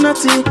so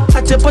naughty.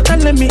 I just put a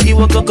limit, you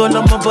walk a gun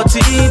on my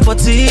body.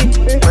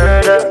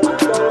 Murder,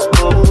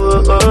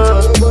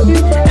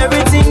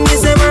 everything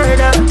is a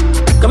murder.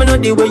 Come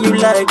on, the way you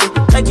like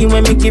it. Like it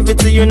when me give it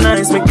to you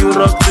nice. Make you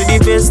rock to the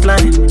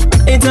baseline.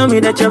 Hey, tell me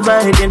that you're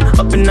vibing.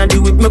 Up in the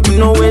whip, make me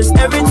no waste.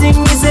 Everything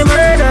is a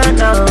murder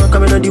now.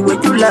 Come on, the way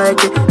you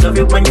like it. Love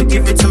it when you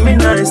give it to me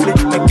nicely.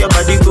 Make your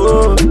body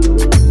go.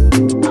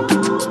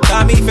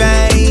 Got me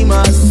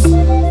famous.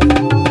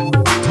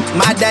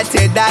 My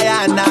daddy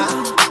Diana.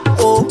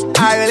 Oh,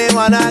 I really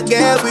wanna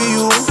get with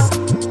you.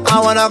 I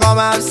wanna come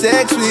have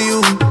sex with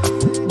you.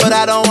 But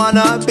I don't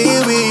wanna be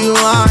with you,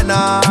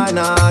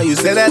 nah. You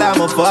say that I'm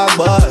a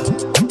fuckboy,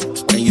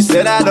 and you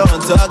said I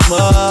don't talk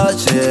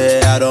much,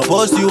 yeah. I don't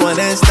post you on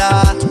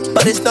Insta,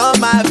 but it's not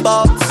my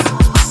fault.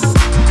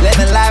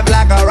 Living life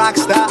like a rock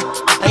star,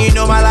 and you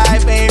know my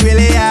life ain't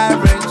really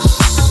average.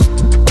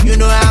 You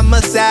know I'm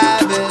a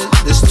savage.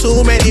 There's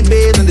too many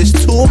babes and there's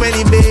too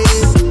many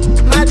babes.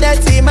 My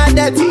daddy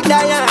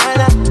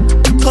Diana,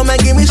 come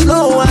and give me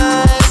slow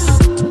wine.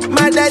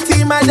 My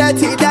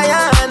daddy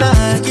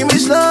Diana, give me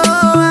slow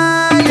wine.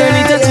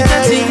 Girlie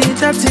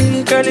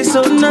tatty, girlie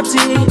so naughty.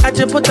 I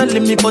just put a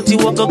limit, but you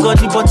walk a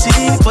body.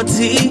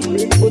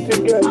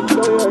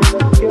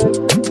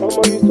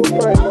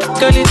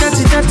 Girlie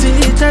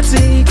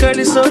tatty,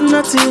 girlie so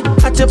naughty.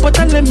 I just put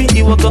a limit,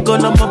 you walk a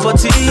gun on my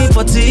body.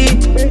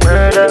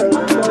 Murder,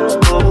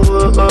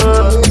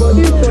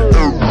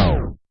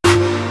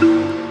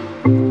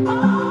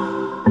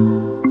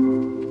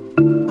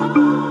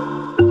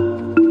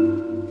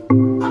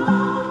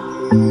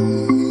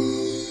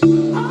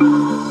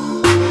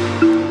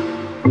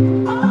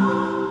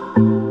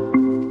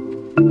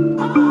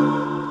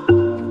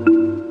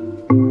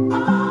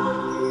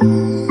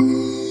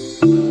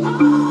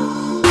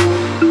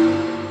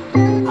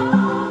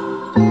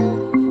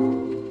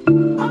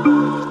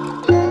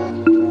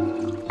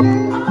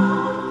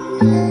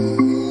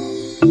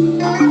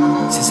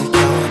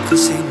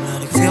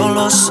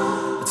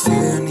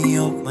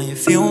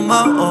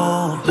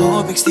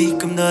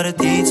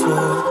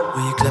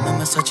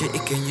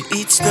 ik ken je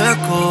iets te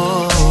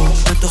kort.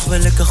 Maar toch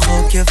wil ik een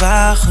gokje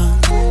wagen.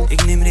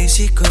 Ik neem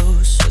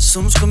risico's.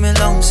 Soms kom je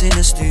langs in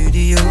de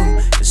studio.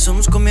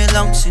 Soms kom je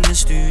langs in de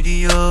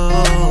studio.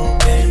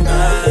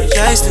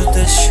 Jij stelt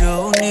de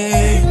show nu.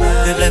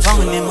 Je blijft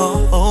hangen in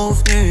mijn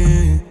hoofd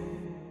nu.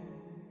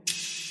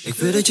 Ik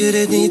wil dat je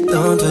dit niet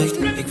ontwijkt.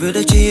 Ik wil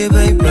dat je hier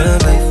bij me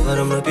blijft.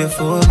 Waarom loop je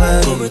voorbij?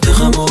 Kom me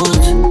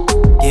tegemoet.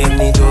 Je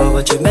hebt niet door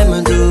wat je met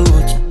me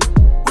doet.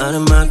 Maar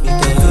dat maakt niet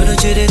uit. Ik wil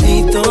dat je dit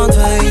niet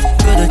ontwijkt.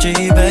 Ik wil dat je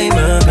hier bij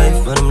me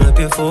blijft. Waarom loop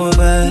je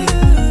voorbij?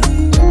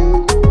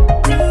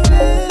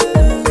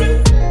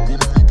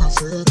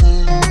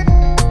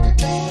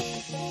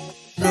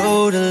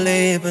 Rode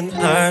lippen,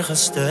 haar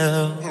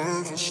gestel.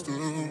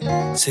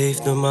 Ze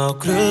heeft normaal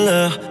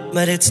krullen,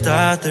 maar dit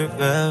staat er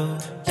wel.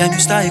 Ja, nu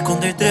sta ik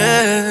onder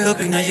druk. Loop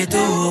ik naar je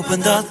toe op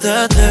een dat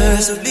het lukt.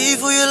 Ben zo lief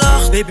hoe je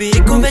lacht, baby,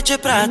 ik kom met je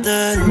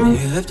praten.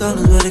 Je hebt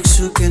alles wat ik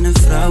zoek in een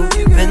vrouw.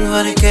 Je bent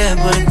wat ik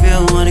heb, wat ik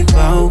wil, wat ik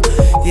wou.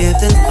 Je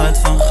hebt een hart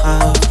van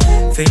goud.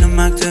 Velen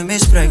maakten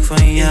misbruik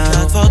van jou. Ik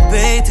laat wat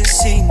beter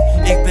zien.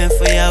 Ik ben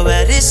voor jou,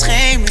 er is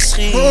geen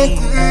misschien.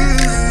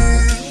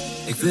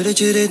 Ik wil dat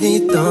je dit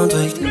niet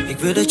ontwijkt. Ik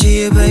wil dat je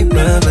hier bij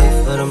me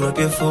blijft. Waarom loop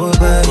je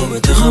voorbij? Kom me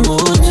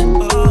tegemoet.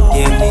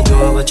 Je hebt niet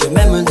door wat je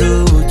met me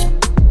doet.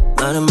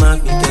 Maar dat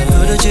maakt niet uit. Ik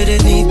wil dat je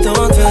dit niet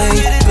ontwijkt.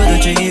 Ik wil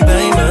dat je hier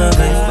bij me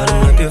blijft.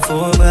 Waarom loop je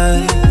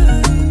voorbij?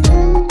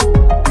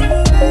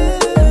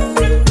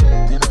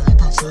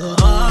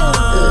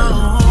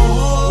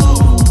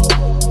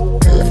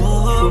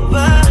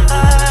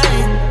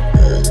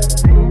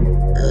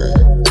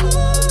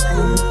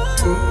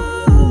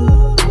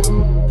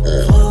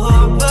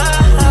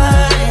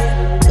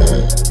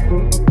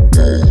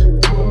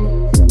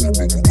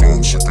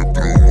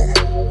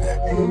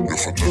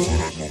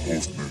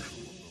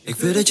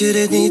 Ik wil dat je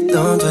dit niet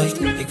ontwijkt.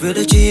 Ik wil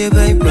dat je hier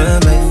bij me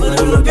blijft.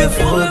 Waarom loop je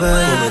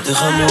voorbij? Kom me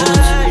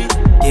tegemoet.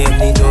 Je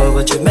hebt niet door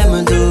wat je met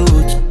me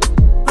doet.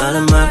 Maar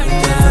dat maakt niet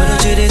uit. Ik wil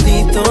dat je dit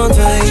niet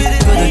ontwijkt.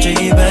 Ik wil dat je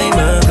hier bij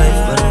me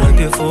blijft. Waarom loop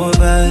je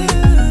voorbij?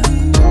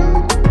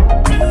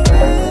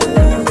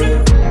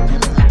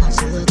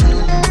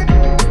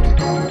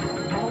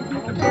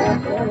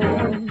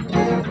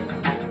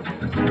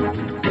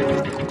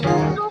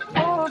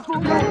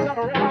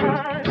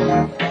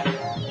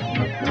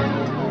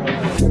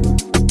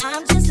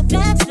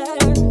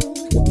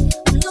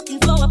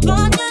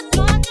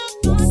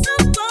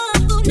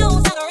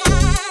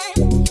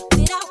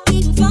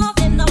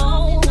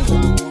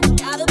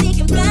 Gotta be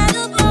compatible.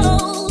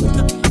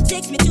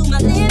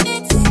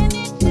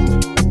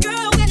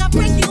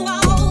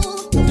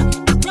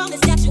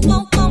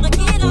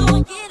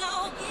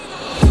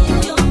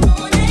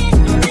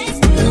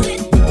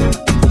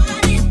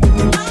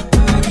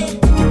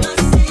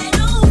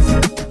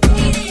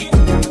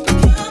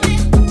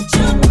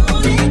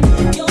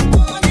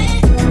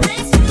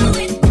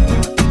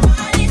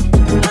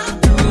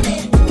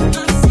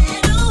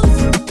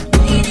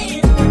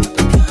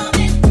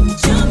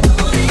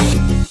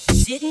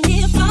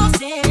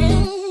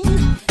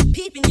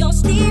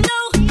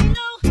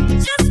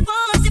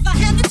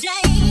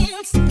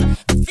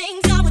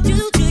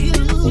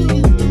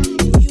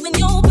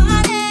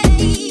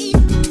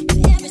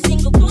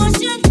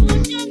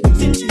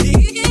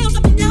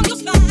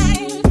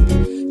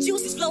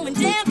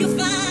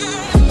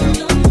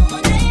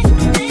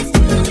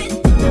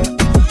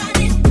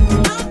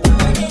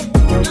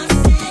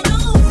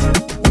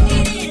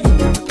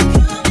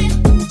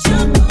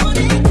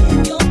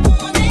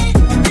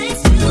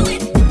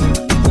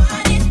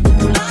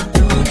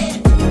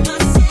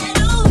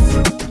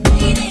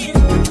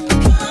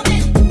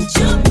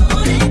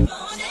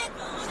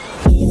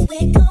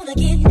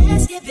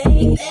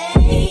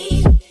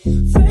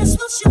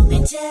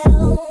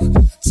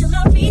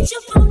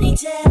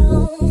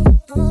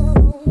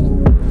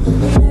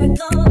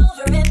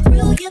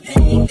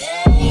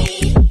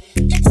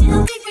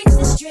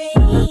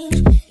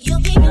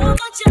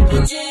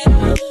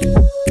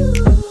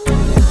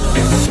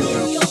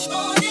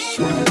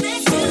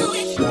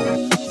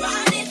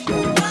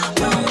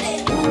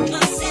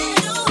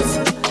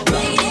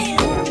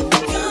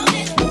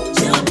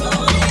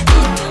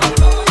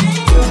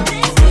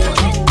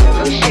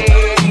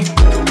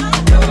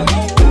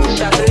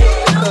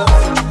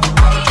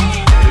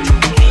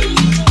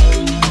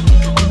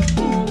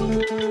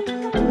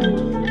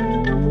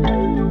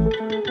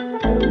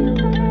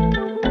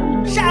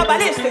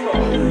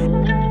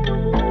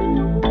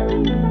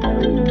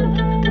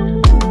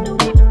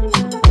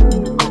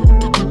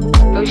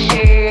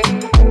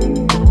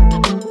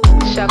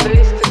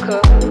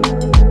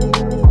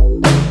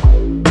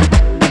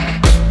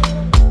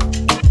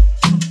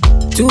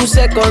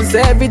 seconds,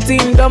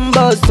 everything done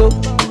bust, oh.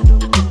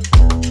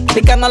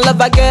 The kind of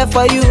love I get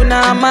for you,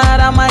 now I'm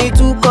mad at my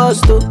too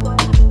cost, oh.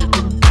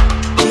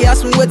 She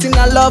asked me waiting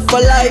I love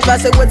for life, I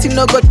said waiting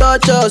no go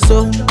touch us,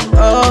 oh.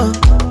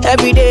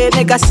 Every day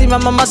make I see my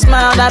mama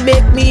smile, that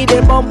make me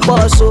the bump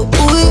us, so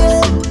ooh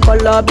yeah.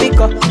 Color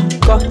picker,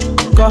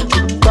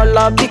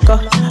 color picker,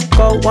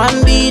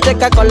 one B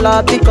take a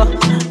color picker,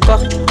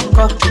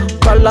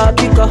 color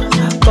picker,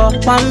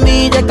 one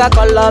B take a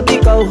color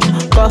picker,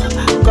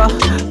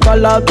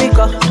 color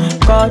picker,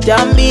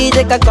 Jambi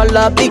take a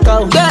color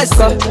picker, yes,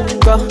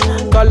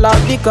 color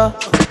picker,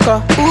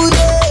 ooh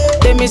yeah.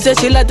 Tell me say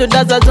she like to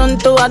dance a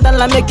zonto, I don't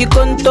like make you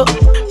conto.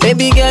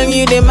 Baby girl,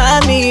 you the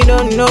mommy, you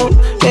don't know.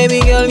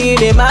 Baby girl, you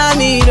the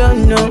mommy, you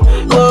don't know.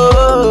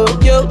 Oh,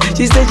 yo,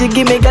 she said she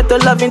give me gato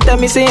love and tell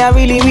me say I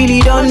really,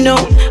 really don't know.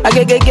 I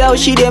get girl,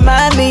 she the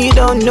mommy, you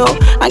don't know.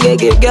 I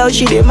get girl,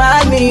 she the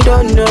mommy, you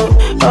don't know.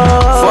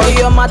 Oh, for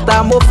your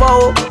mata, mo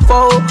fo,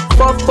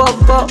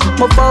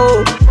 mo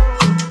fo.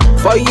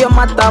 For your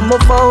mata, mo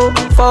fo,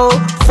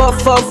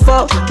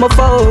 mo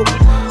fo.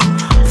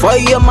 For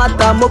your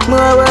mata, mo kmwe,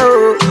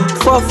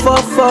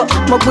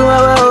 mo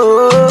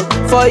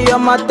kmwe. For your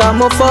mata,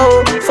 mo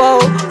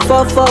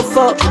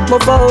mo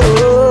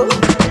fo.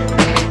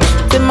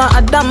 Till my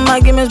Adama,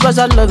 give me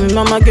special love,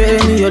 mama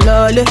give me your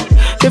lolly.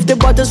 50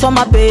 bottles for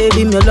my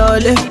baby, me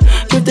lolly.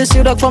 50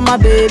 syrup for my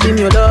baby,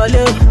 me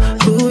lolly.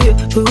 Ooh yeah.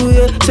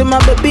 Till my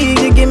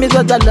baby, you give me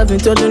special love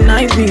until the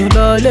night, me your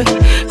lolly.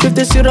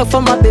 50 syrup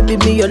for my baby,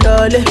 me your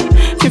lolly.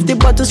 50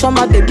 bottles for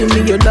my baby,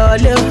 me your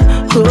lolly.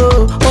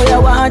 Oh yeah,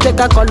 one take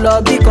a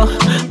color biko,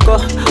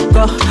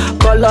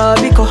 color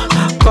biko,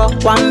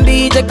 one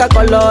B take a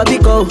color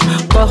biko,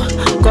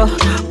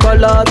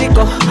 color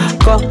biko,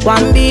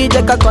 one B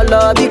take a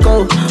color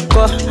biko,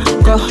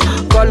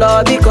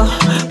 color biko,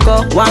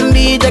 one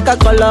B take a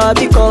color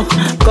biko,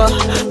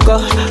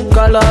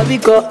 color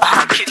biko.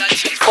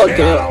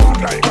 Okay.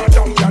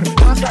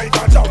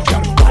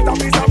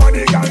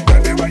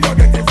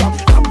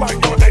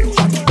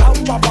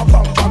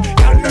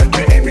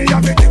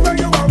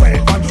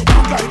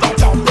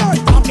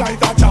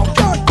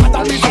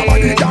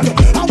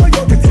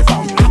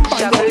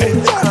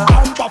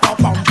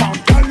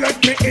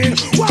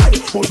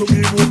 To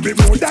me would be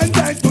more than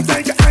nice to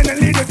take your hand and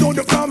lead you to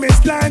the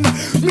promised land.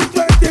 Me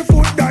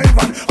 20-foot dive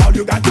and all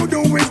you got to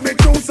do is make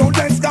true, so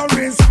let's go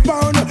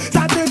respond.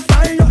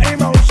 Satisfy your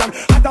emotion.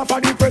 After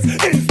for the press,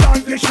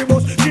 instantly she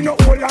was. She no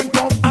old and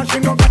tough and she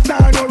no got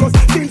time no rust.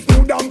 Things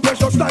smooth and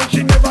precious like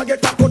she never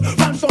get a cut.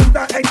 Man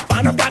sometimes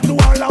expand up, got to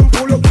all and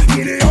pull up.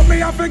 Giddy up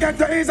me, I forget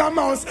there is a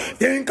mouse.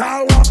 Think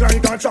I walk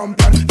like a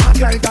champion, act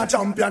like a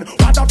champion.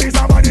 What a piece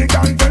of body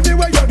can tell me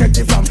where you get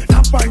it from.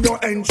 Tap on your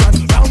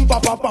entrance, ram pa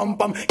pa pam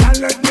pam. Can't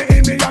let me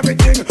in me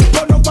everything.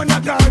 Run up on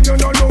a car, you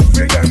no look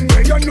for them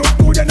way. You look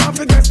good enough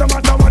to guess no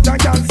matter what I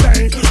can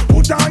say.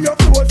 Put on your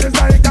clothes it's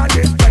like a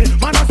display.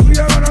 Man I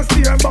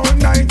steer about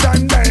night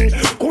and day.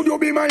 Could you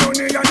be my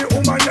honey and the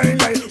woman lay?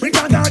 We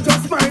can't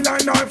just smile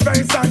on her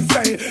face and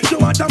say she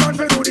want a man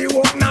to do the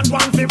work, not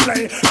one to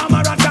play. I'm a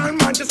rattan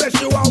man, she says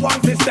she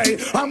want to stay.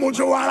 I'm would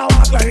you wanna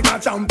walk like a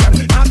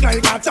champion, act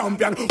like a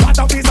champion. What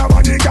a piece of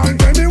money can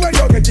tell me where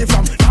you get it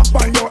from. Tap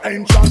on your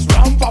entrance,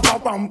 ram pa pa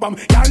pam pam.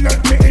 Can't let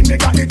me in, me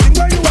got the thing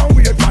where you want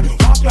wait man.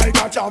 Walk like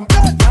a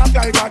champion, act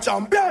like a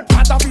champion.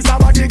 What a piece of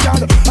body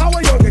can, how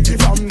where you get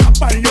it from?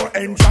 Tap on your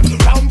entrance,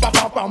 ram pa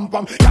pa pam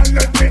pam. Can't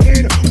let me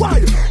in,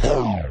 why?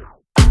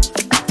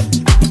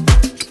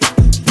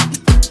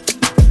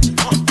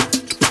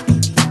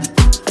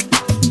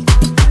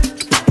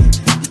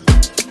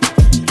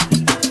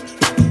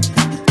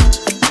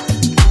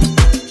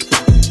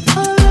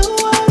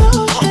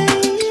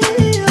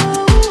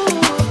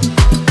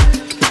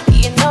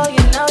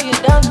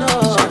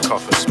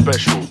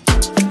 Special.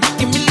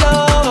 Give me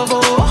love,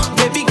 oh,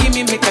 baby, give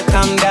me make her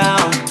calm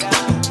down.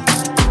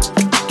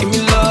 Give me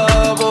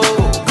love,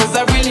 oh, cause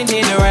I really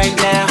need it right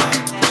now.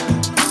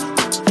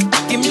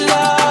 Give me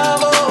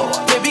love,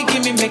 oh, baby,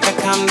 give me make her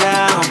calm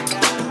down.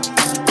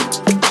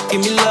 Give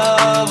me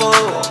love,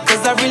 oh,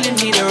 cause I really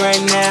need it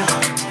right now.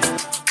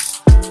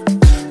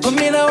 Put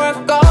me to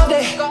work all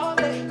day,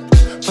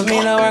 put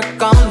me to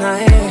work all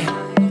night.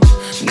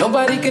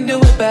 Nobody can do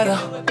it better,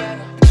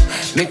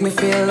 make me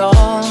feel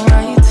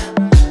alright.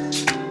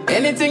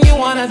 Anything you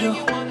wanna do,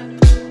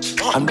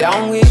 I'm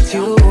down with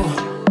you.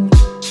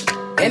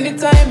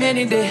 Anytime,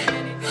 any day,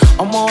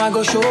 I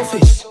go show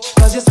face.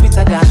 Cause you're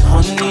sweeter than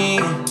honey.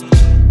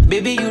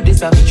 Baby, you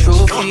deserve a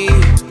trophy.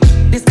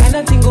 This kind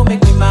of thing gon'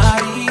 make me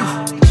mad.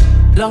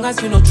 Long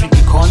as you no treat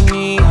me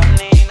corny.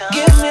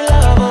 Give me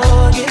love,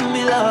 oh, give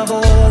me love,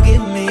 oh,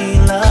 give me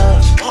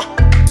love.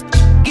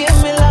 Give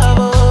me love,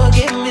 oh,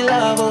 give me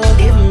love, oh,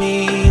 give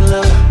me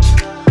love.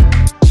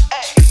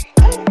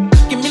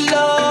 Give me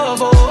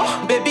love,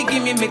 oh, baby,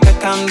 give me make her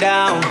calm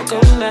down.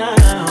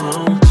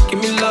 Give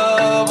me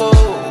love,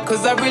 oh,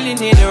 cause I really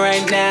need it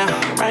right now.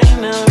 Right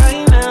now,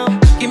 right now.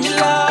 Give me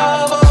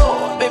love,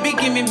 oh, baby,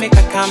 give me make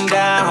her calm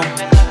down.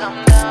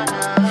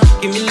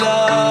 Give me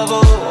love,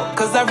 oh,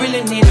 cause I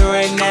really need it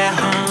right now.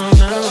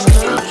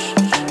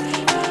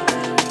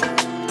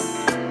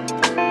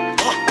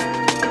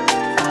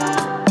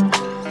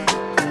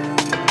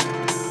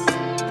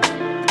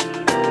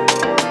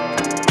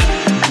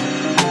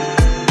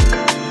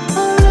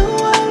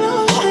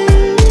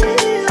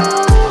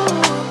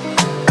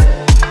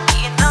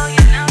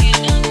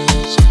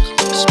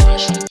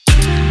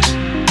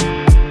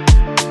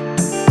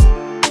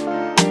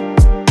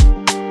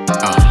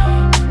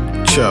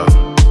 Sure.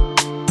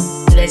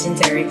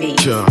 Legendary beat.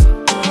 Sure.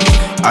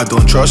 I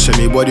don't trust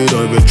anybody,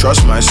 don't even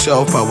trust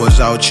myself. I was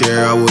out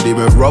here, I would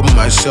even rob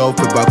myself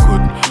if I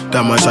could.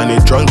 That much I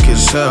need drunk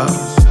as hell.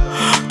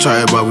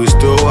 Try it, but we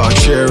still out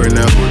here in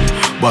the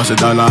hood. Bust it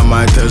down, I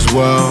might as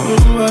well.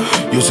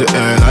 You say,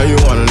 now you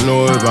wanna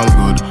know if I'm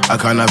good. I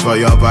kinda feel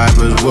your vibe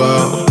as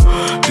well.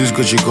 This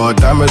Gucci got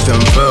diamonds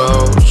and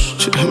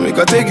pearls. Make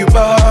I take you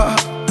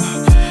back.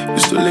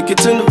 Used to lick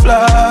it in the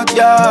block,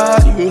 yeah.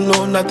 You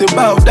know nothing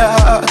about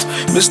that.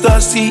 Mr.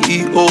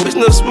 CEO,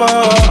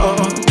 businessman.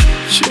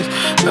 Shit,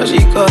 now she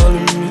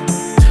calling me.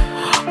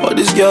 All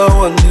this girl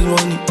want is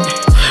money.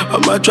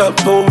 On my trap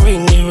phone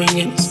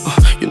ringing.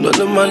 You know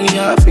the money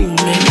I been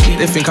making.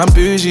 They think I'm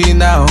bougie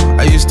now.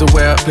 I used to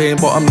wear a plain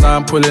bottom, now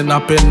I'm pulling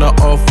up in the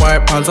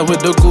off-white pants. I'm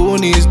with the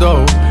Goonies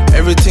though.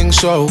 Everything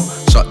show,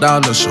 shut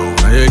down the show.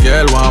 Now your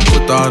girl want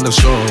put on the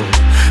show.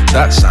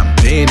 That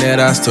champagne, that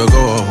has to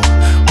go.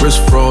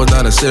 Wrist froze,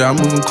 now they say I'm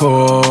moving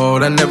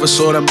cold. I never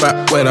saw them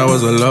back when I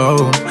was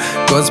alone.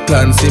 God's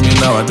plan, see me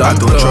now, I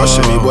don't trust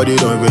anybody,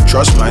 don't even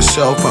trust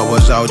myself. I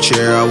was out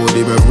here, I would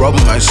even rob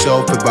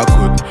myself if I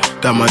could.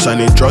 That much I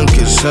need drunk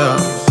as hell.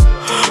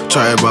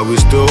 Try it, but we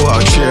still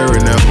out here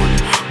in the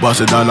hood.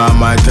 Bust it down, I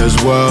might as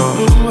well.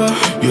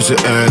 You say,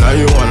 now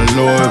you wanna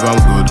know if I'm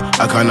good.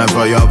 I kinda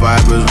feel your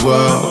vibe as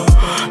well.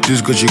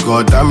 This Gucci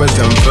got diamonds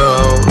and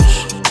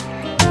pearls.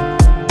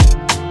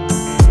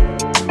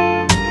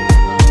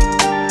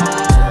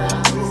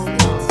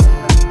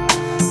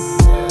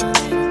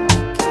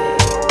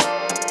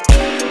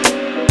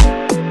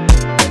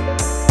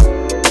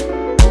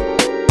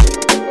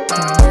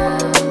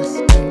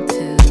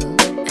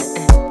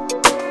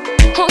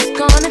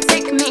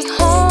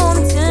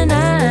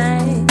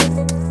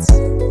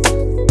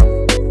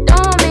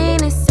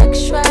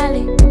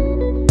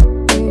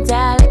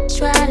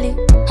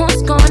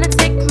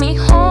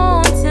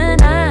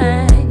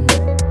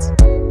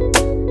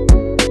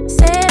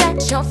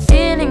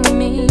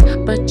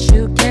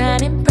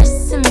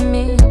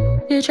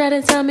 Try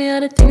to tell me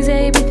all the things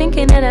that you be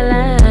thinking that I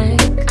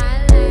like.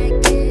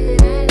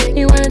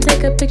 You wanna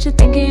take a picture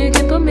thinking you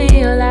can put me in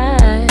your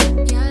life.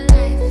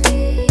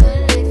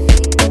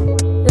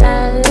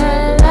 La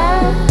la la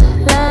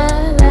la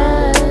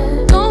la.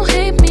 Don't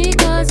hate me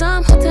cause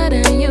I'm hotter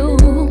than you.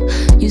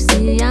 You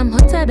see I'm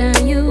hotter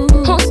than you.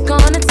 Who's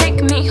gonna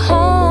take me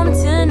home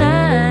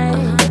tonight?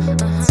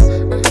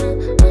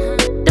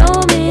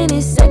 Don't mean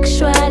it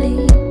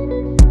sexually,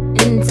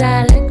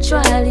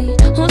 intellectually.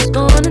 Who's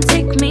gonna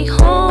take me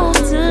home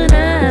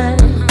tonight?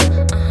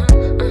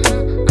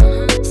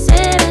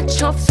 Say that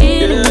you're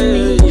feeling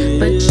me,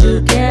 but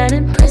you can't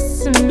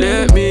impress me.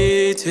 Let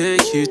me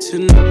take you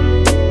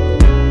tonight.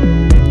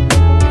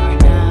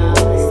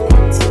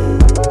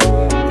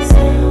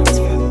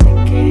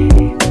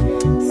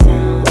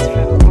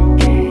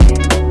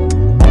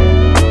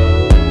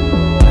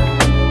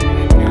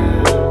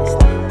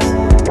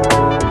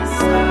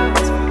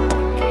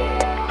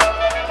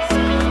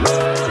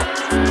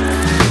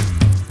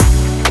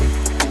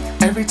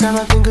 Every time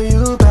I think of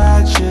you,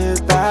 bad shit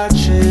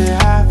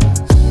happens.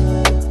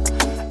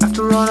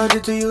 After all I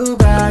did to you,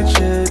 bad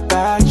shit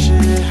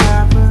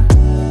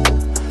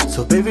happens.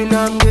 So baby,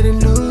 now I'm getting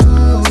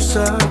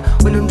looser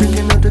when I'm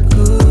drinking up the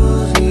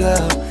goose,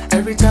 yeah.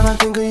 Every time I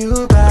think of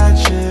you, bad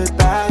shit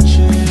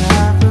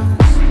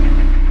happens.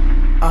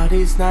 All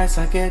these nights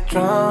I get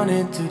drawn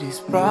into these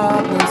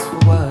problems for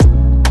what?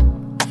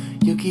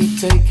 You keep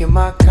taking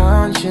my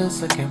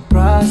conscience, I can't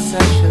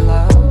process your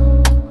love.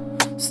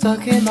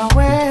 Stuck in my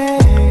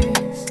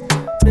ways,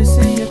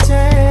 missing your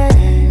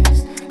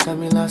taste. Got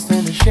me lost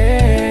in the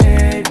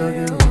shade of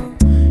you.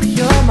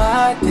 You're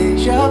my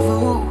deja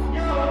vu,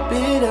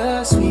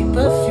 bittersweet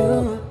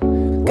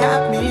perfume.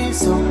 Got me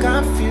so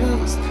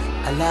confused,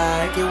 I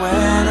like it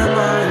when I'm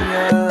on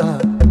you.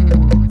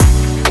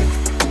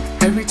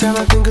 Every time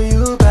I think of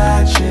you,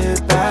 bad shit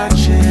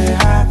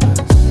happens.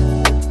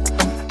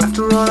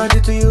 After all I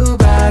did to you,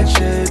 bad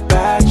shit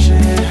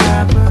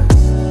happens.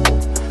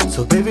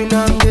 So baby,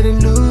 now I'm getting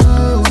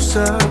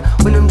looser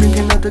when I'm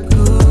drinking up the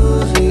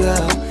goose,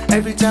 yeah.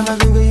 Every time I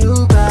think of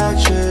you, bad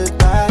shit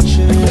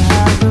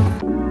happens.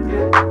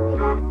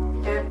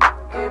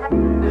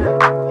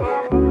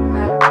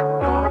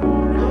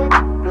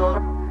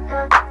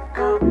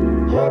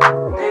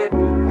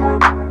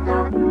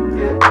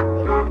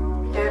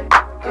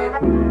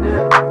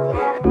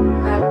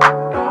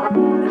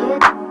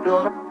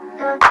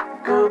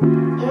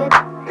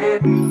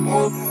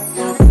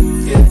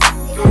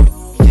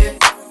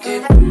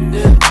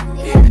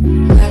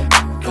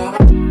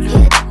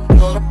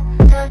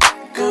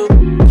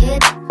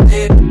 Get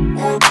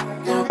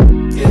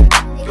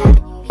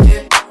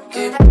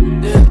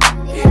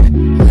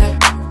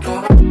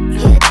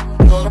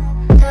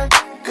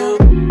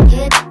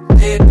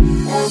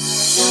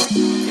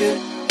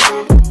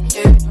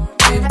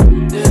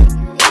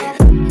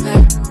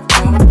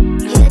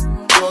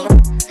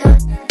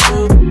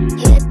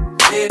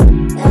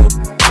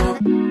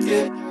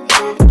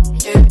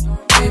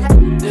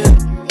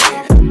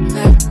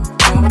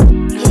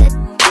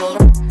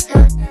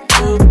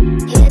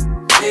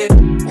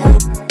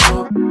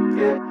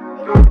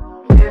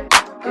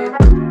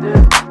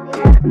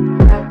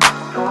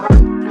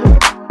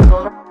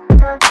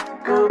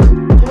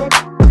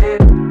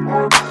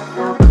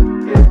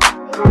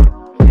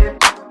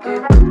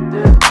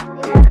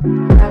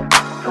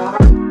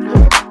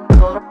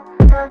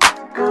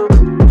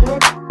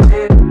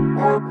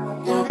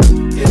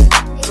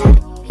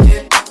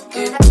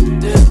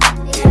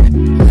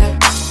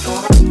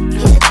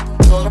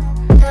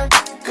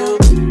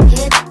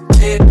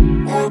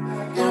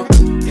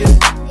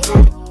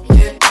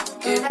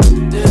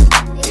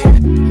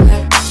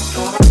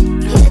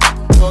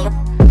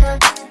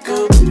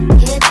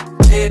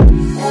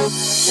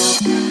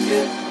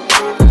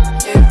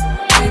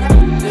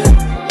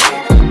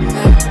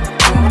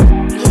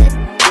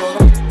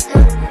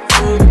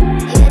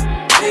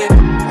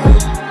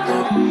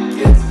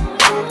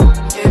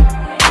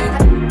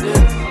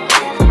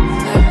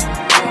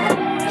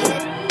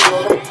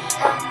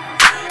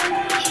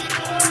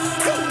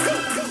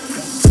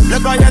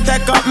Look how you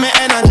take up me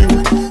energy.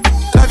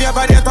 Love your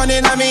body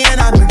turning on me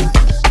enemy.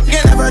 You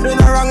never do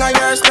no wrong and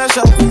you're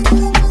special.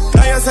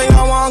 Now you say you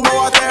want go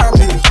out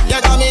therapy.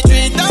 You got me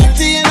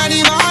 3:30 in the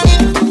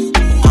morning.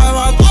 I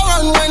want to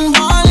run when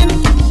morning.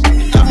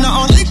 Love not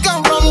only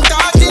come from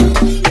talking.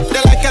 The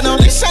light can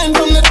only shine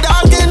from the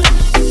dark end.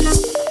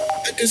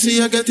 I can see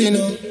you getting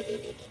up.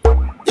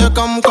 You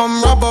come,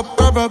 rub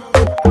up.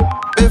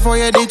 Before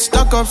you did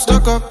stuck up.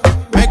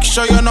 Make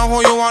sure you know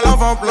who you want,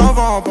 love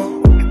up.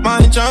 My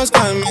chance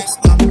can't miss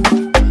up.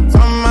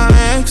 From my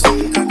ex.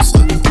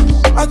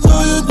 I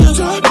told you to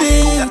drop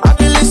it. I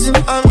been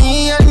listening to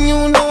me and you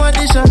know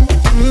addition.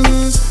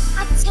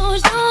 I told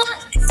you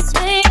once,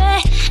 baby.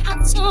 I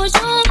told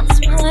you once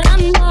what I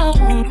know.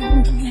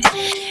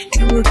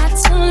 You got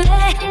to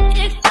let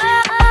it go.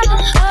 I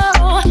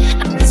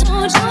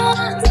told you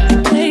once,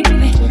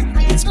 baby.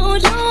 I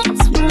told you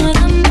once what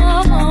I know.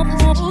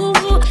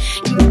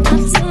 You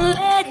got to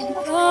let it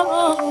go.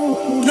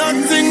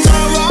 Nothing go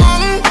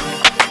wrong.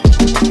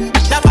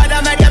 The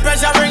bottom make the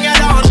pressure bring it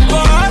down.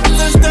 But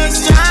it's the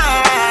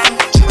shine.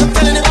 I'm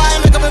telling you why I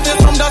make up a feel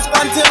from dusk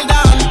until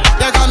dawn.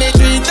 You got me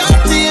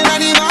 3:30 in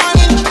the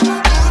morning.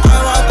 I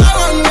want to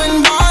run when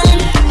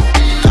morning.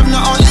 I'm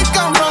not only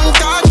come from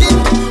talking.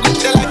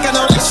 The light can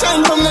only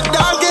shine from the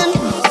dark end.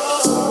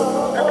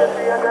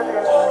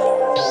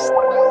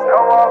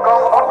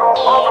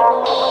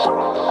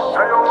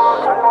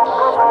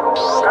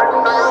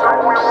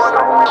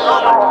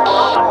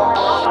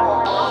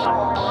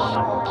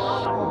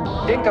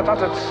 Ik denk dat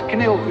dat het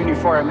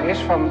kneeluniform is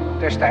van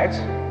destijds.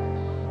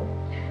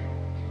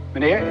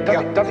 Meneer,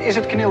 dat is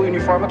het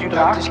kneeluniform dat u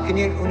draagt? Dat is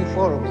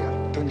kneeluniform, ja,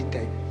 toen die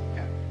tijd.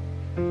 Ja.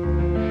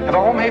 En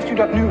waarom heeft u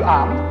dat nu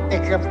aan?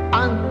 Ik heb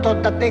aan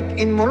totdat ik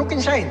in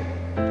Molukken zijn.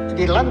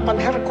 Die land van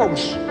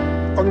herkomst.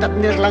 Omdat de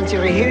Nederlandse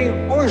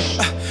regering ons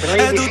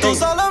Het doet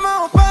ons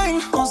allemaal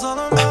pijn.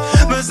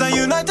 We zijn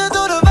united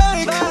door de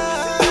wijk.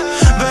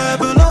 We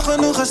hebben nog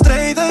genoeg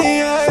gestreden,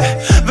 yeah.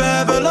 We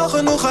hebben nog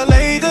genoeg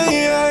geleden,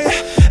 yeah.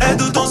 Het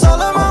doet ons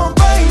allemaal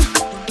pijn.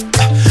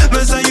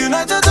 We zijn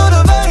united door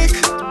de wijk.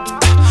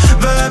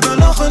 We hebben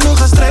nog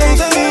genoeg gestreden,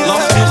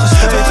 yeah.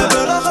 We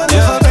hebben nog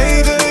genoeg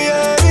geleden,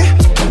 yeah.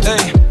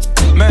 Hey,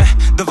 man,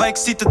 de wijk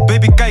ziet het,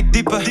 baby, kijk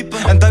dieper.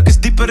 En duik eens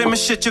dieper in mijn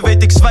shit, je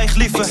weet ik zwijg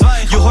liever.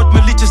 Je hoort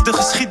mijn liedjes, de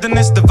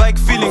geschiedenis, de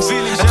wijkfeelings.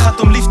 Het gaat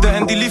om liefde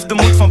en die liefde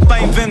moet van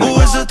pijn winnen.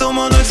 Hoe is het om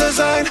onrust te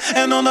zijn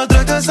en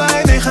onderdrukt te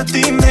zijn?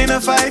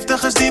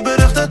 1951 is die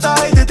beruchte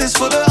tijd. Dit is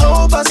voor de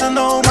opa's en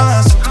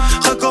oma's.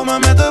 Gekomen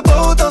met de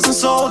boot als een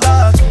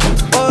soldaat.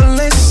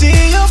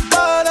 Policia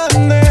para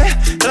ne,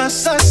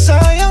 rasa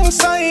sayang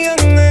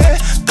ne.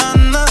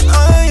 Tana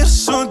ay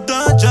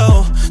sudah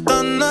jauh,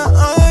 tana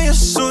ay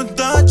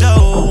sudah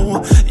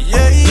jauh.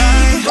 Yeah,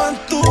 lijn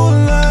bantu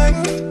lijn,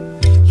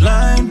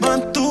 lijn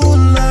bantu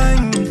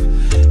lijn,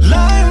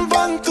 lijn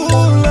bantu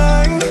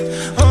lijn,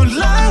 oh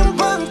lijn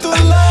bantu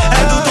lijn.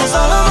 Het doet ons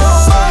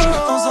allemaal pijn.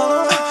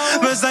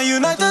 We zijn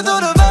united door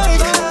de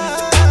wijk.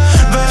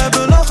 We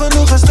hebben nog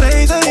genoeg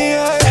gestreden,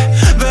 yeah.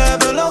 We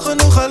hebben nog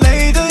genoeg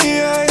geleden,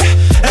 yeah.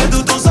 Het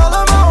doet ons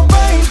allemaal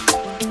pijn.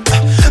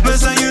 We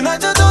zijn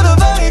united door de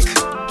wijk.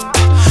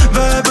 We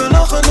hebben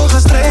nog genoeg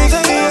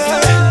gestreden,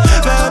 yeah.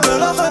 We hebben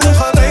nog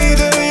genoeg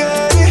geleden,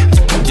 yeah.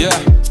 Yeah,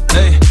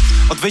 hey.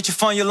 Wat weet je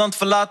van je land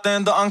verlaten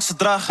en de angsten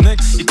dragen?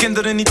 Niks. Je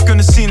kinderen niet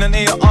kunnen zien en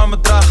in je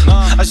armen dragen.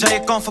 Als jij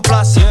je kan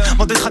verplaatsen,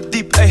 want dit gaat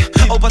diep, ey.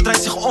 Opa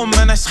draait zich om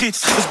en hij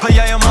schiet. Dus ben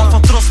jij een man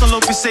van trots, dan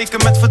loop je zeker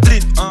met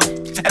verdriet.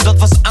 En dat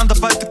was aan de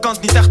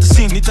buitenkant niet echt te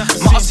zien.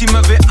 Maar als hij me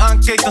weer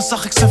aankeek, dan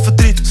zag ik zijn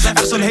verdriet.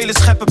 Echt zo'n hele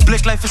scheppe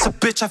blik, lijf is een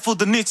bitch, hij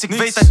voelde niets. Ik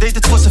weet, hij deed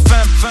het voor zijn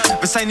fam.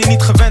 We zijn hier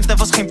niet gewend, er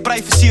was geen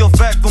privacy of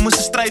werk. We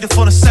moesten strijden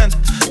voor een cent,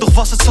 toch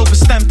was het zo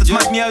bestemd. Het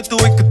maakt niet uit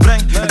hoe ik het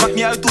breng, het maakt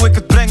niet uit hoe ik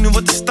het breng. Nu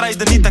wordt de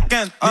strijder niet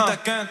erkend.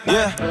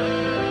 Yeah.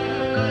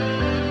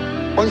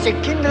 Onze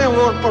kinderen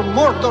worden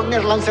vermoord door de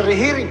Nederlandse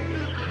regering.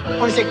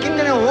 Onze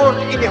kinderen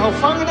worden in de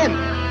gevangenen.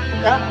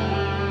 Ja?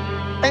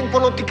 Een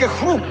politieke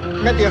groep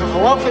met de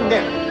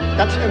gewapenden.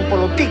 Dat is een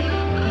politiek.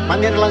 Maar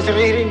de Nederlandse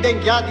regering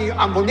denkt, ja, die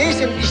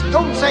Ambonezen is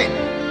dom zijn.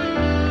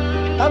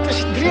 Dat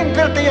is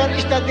 43 jaar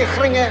is dat de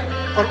grenzen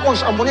voor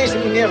ons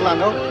Ambonezen in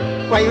Nederland, hoor.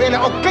 Wij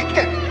willen ook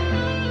vechten.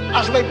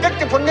 Als wij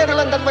vechten voor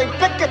Nederland, dan wij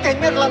vechten tegen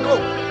Nederland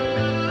ook.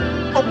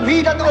 Op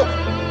wie dan ook.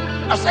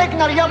 Als ik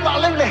naar Japan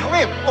alleen ben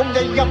geweest om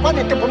de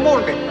Japanen te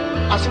vermoorden.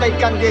 Als wij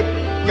kan de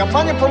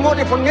Japanen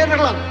vermoorden voor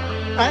Nederland.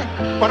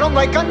 Waarom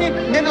wij kan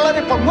niet Nederland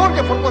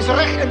vermoorden voor onze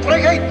recht en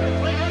vrijheid?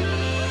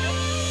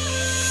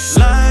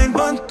 Lijn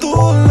bantu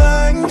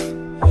lijn,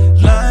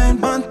 lijn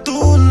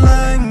bantu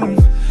lijn,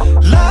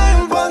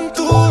 lijn bantu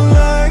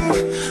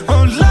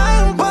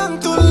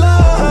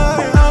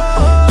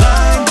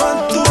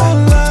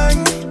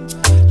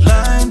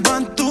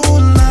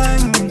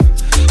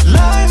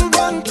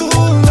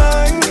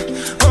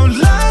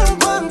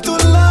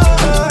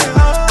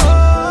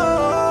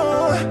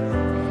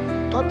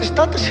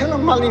dat is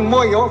helemaal niet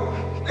mooi, hoor.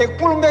 Ik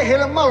voel me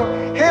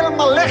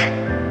helemaal leg.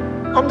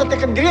 Omdat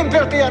ik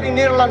 43 jaar in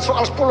Nederland zo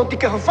als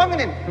politieke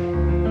gevangenen.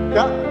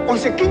 Ja,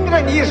 onze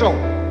kinderen hier zo.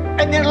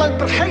 En Nederland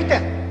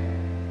vergeten.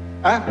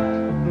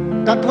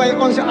 Dat wij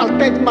ons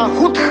altijd maar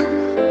goed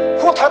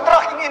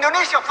gedrag in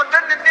Indonesië. Voor de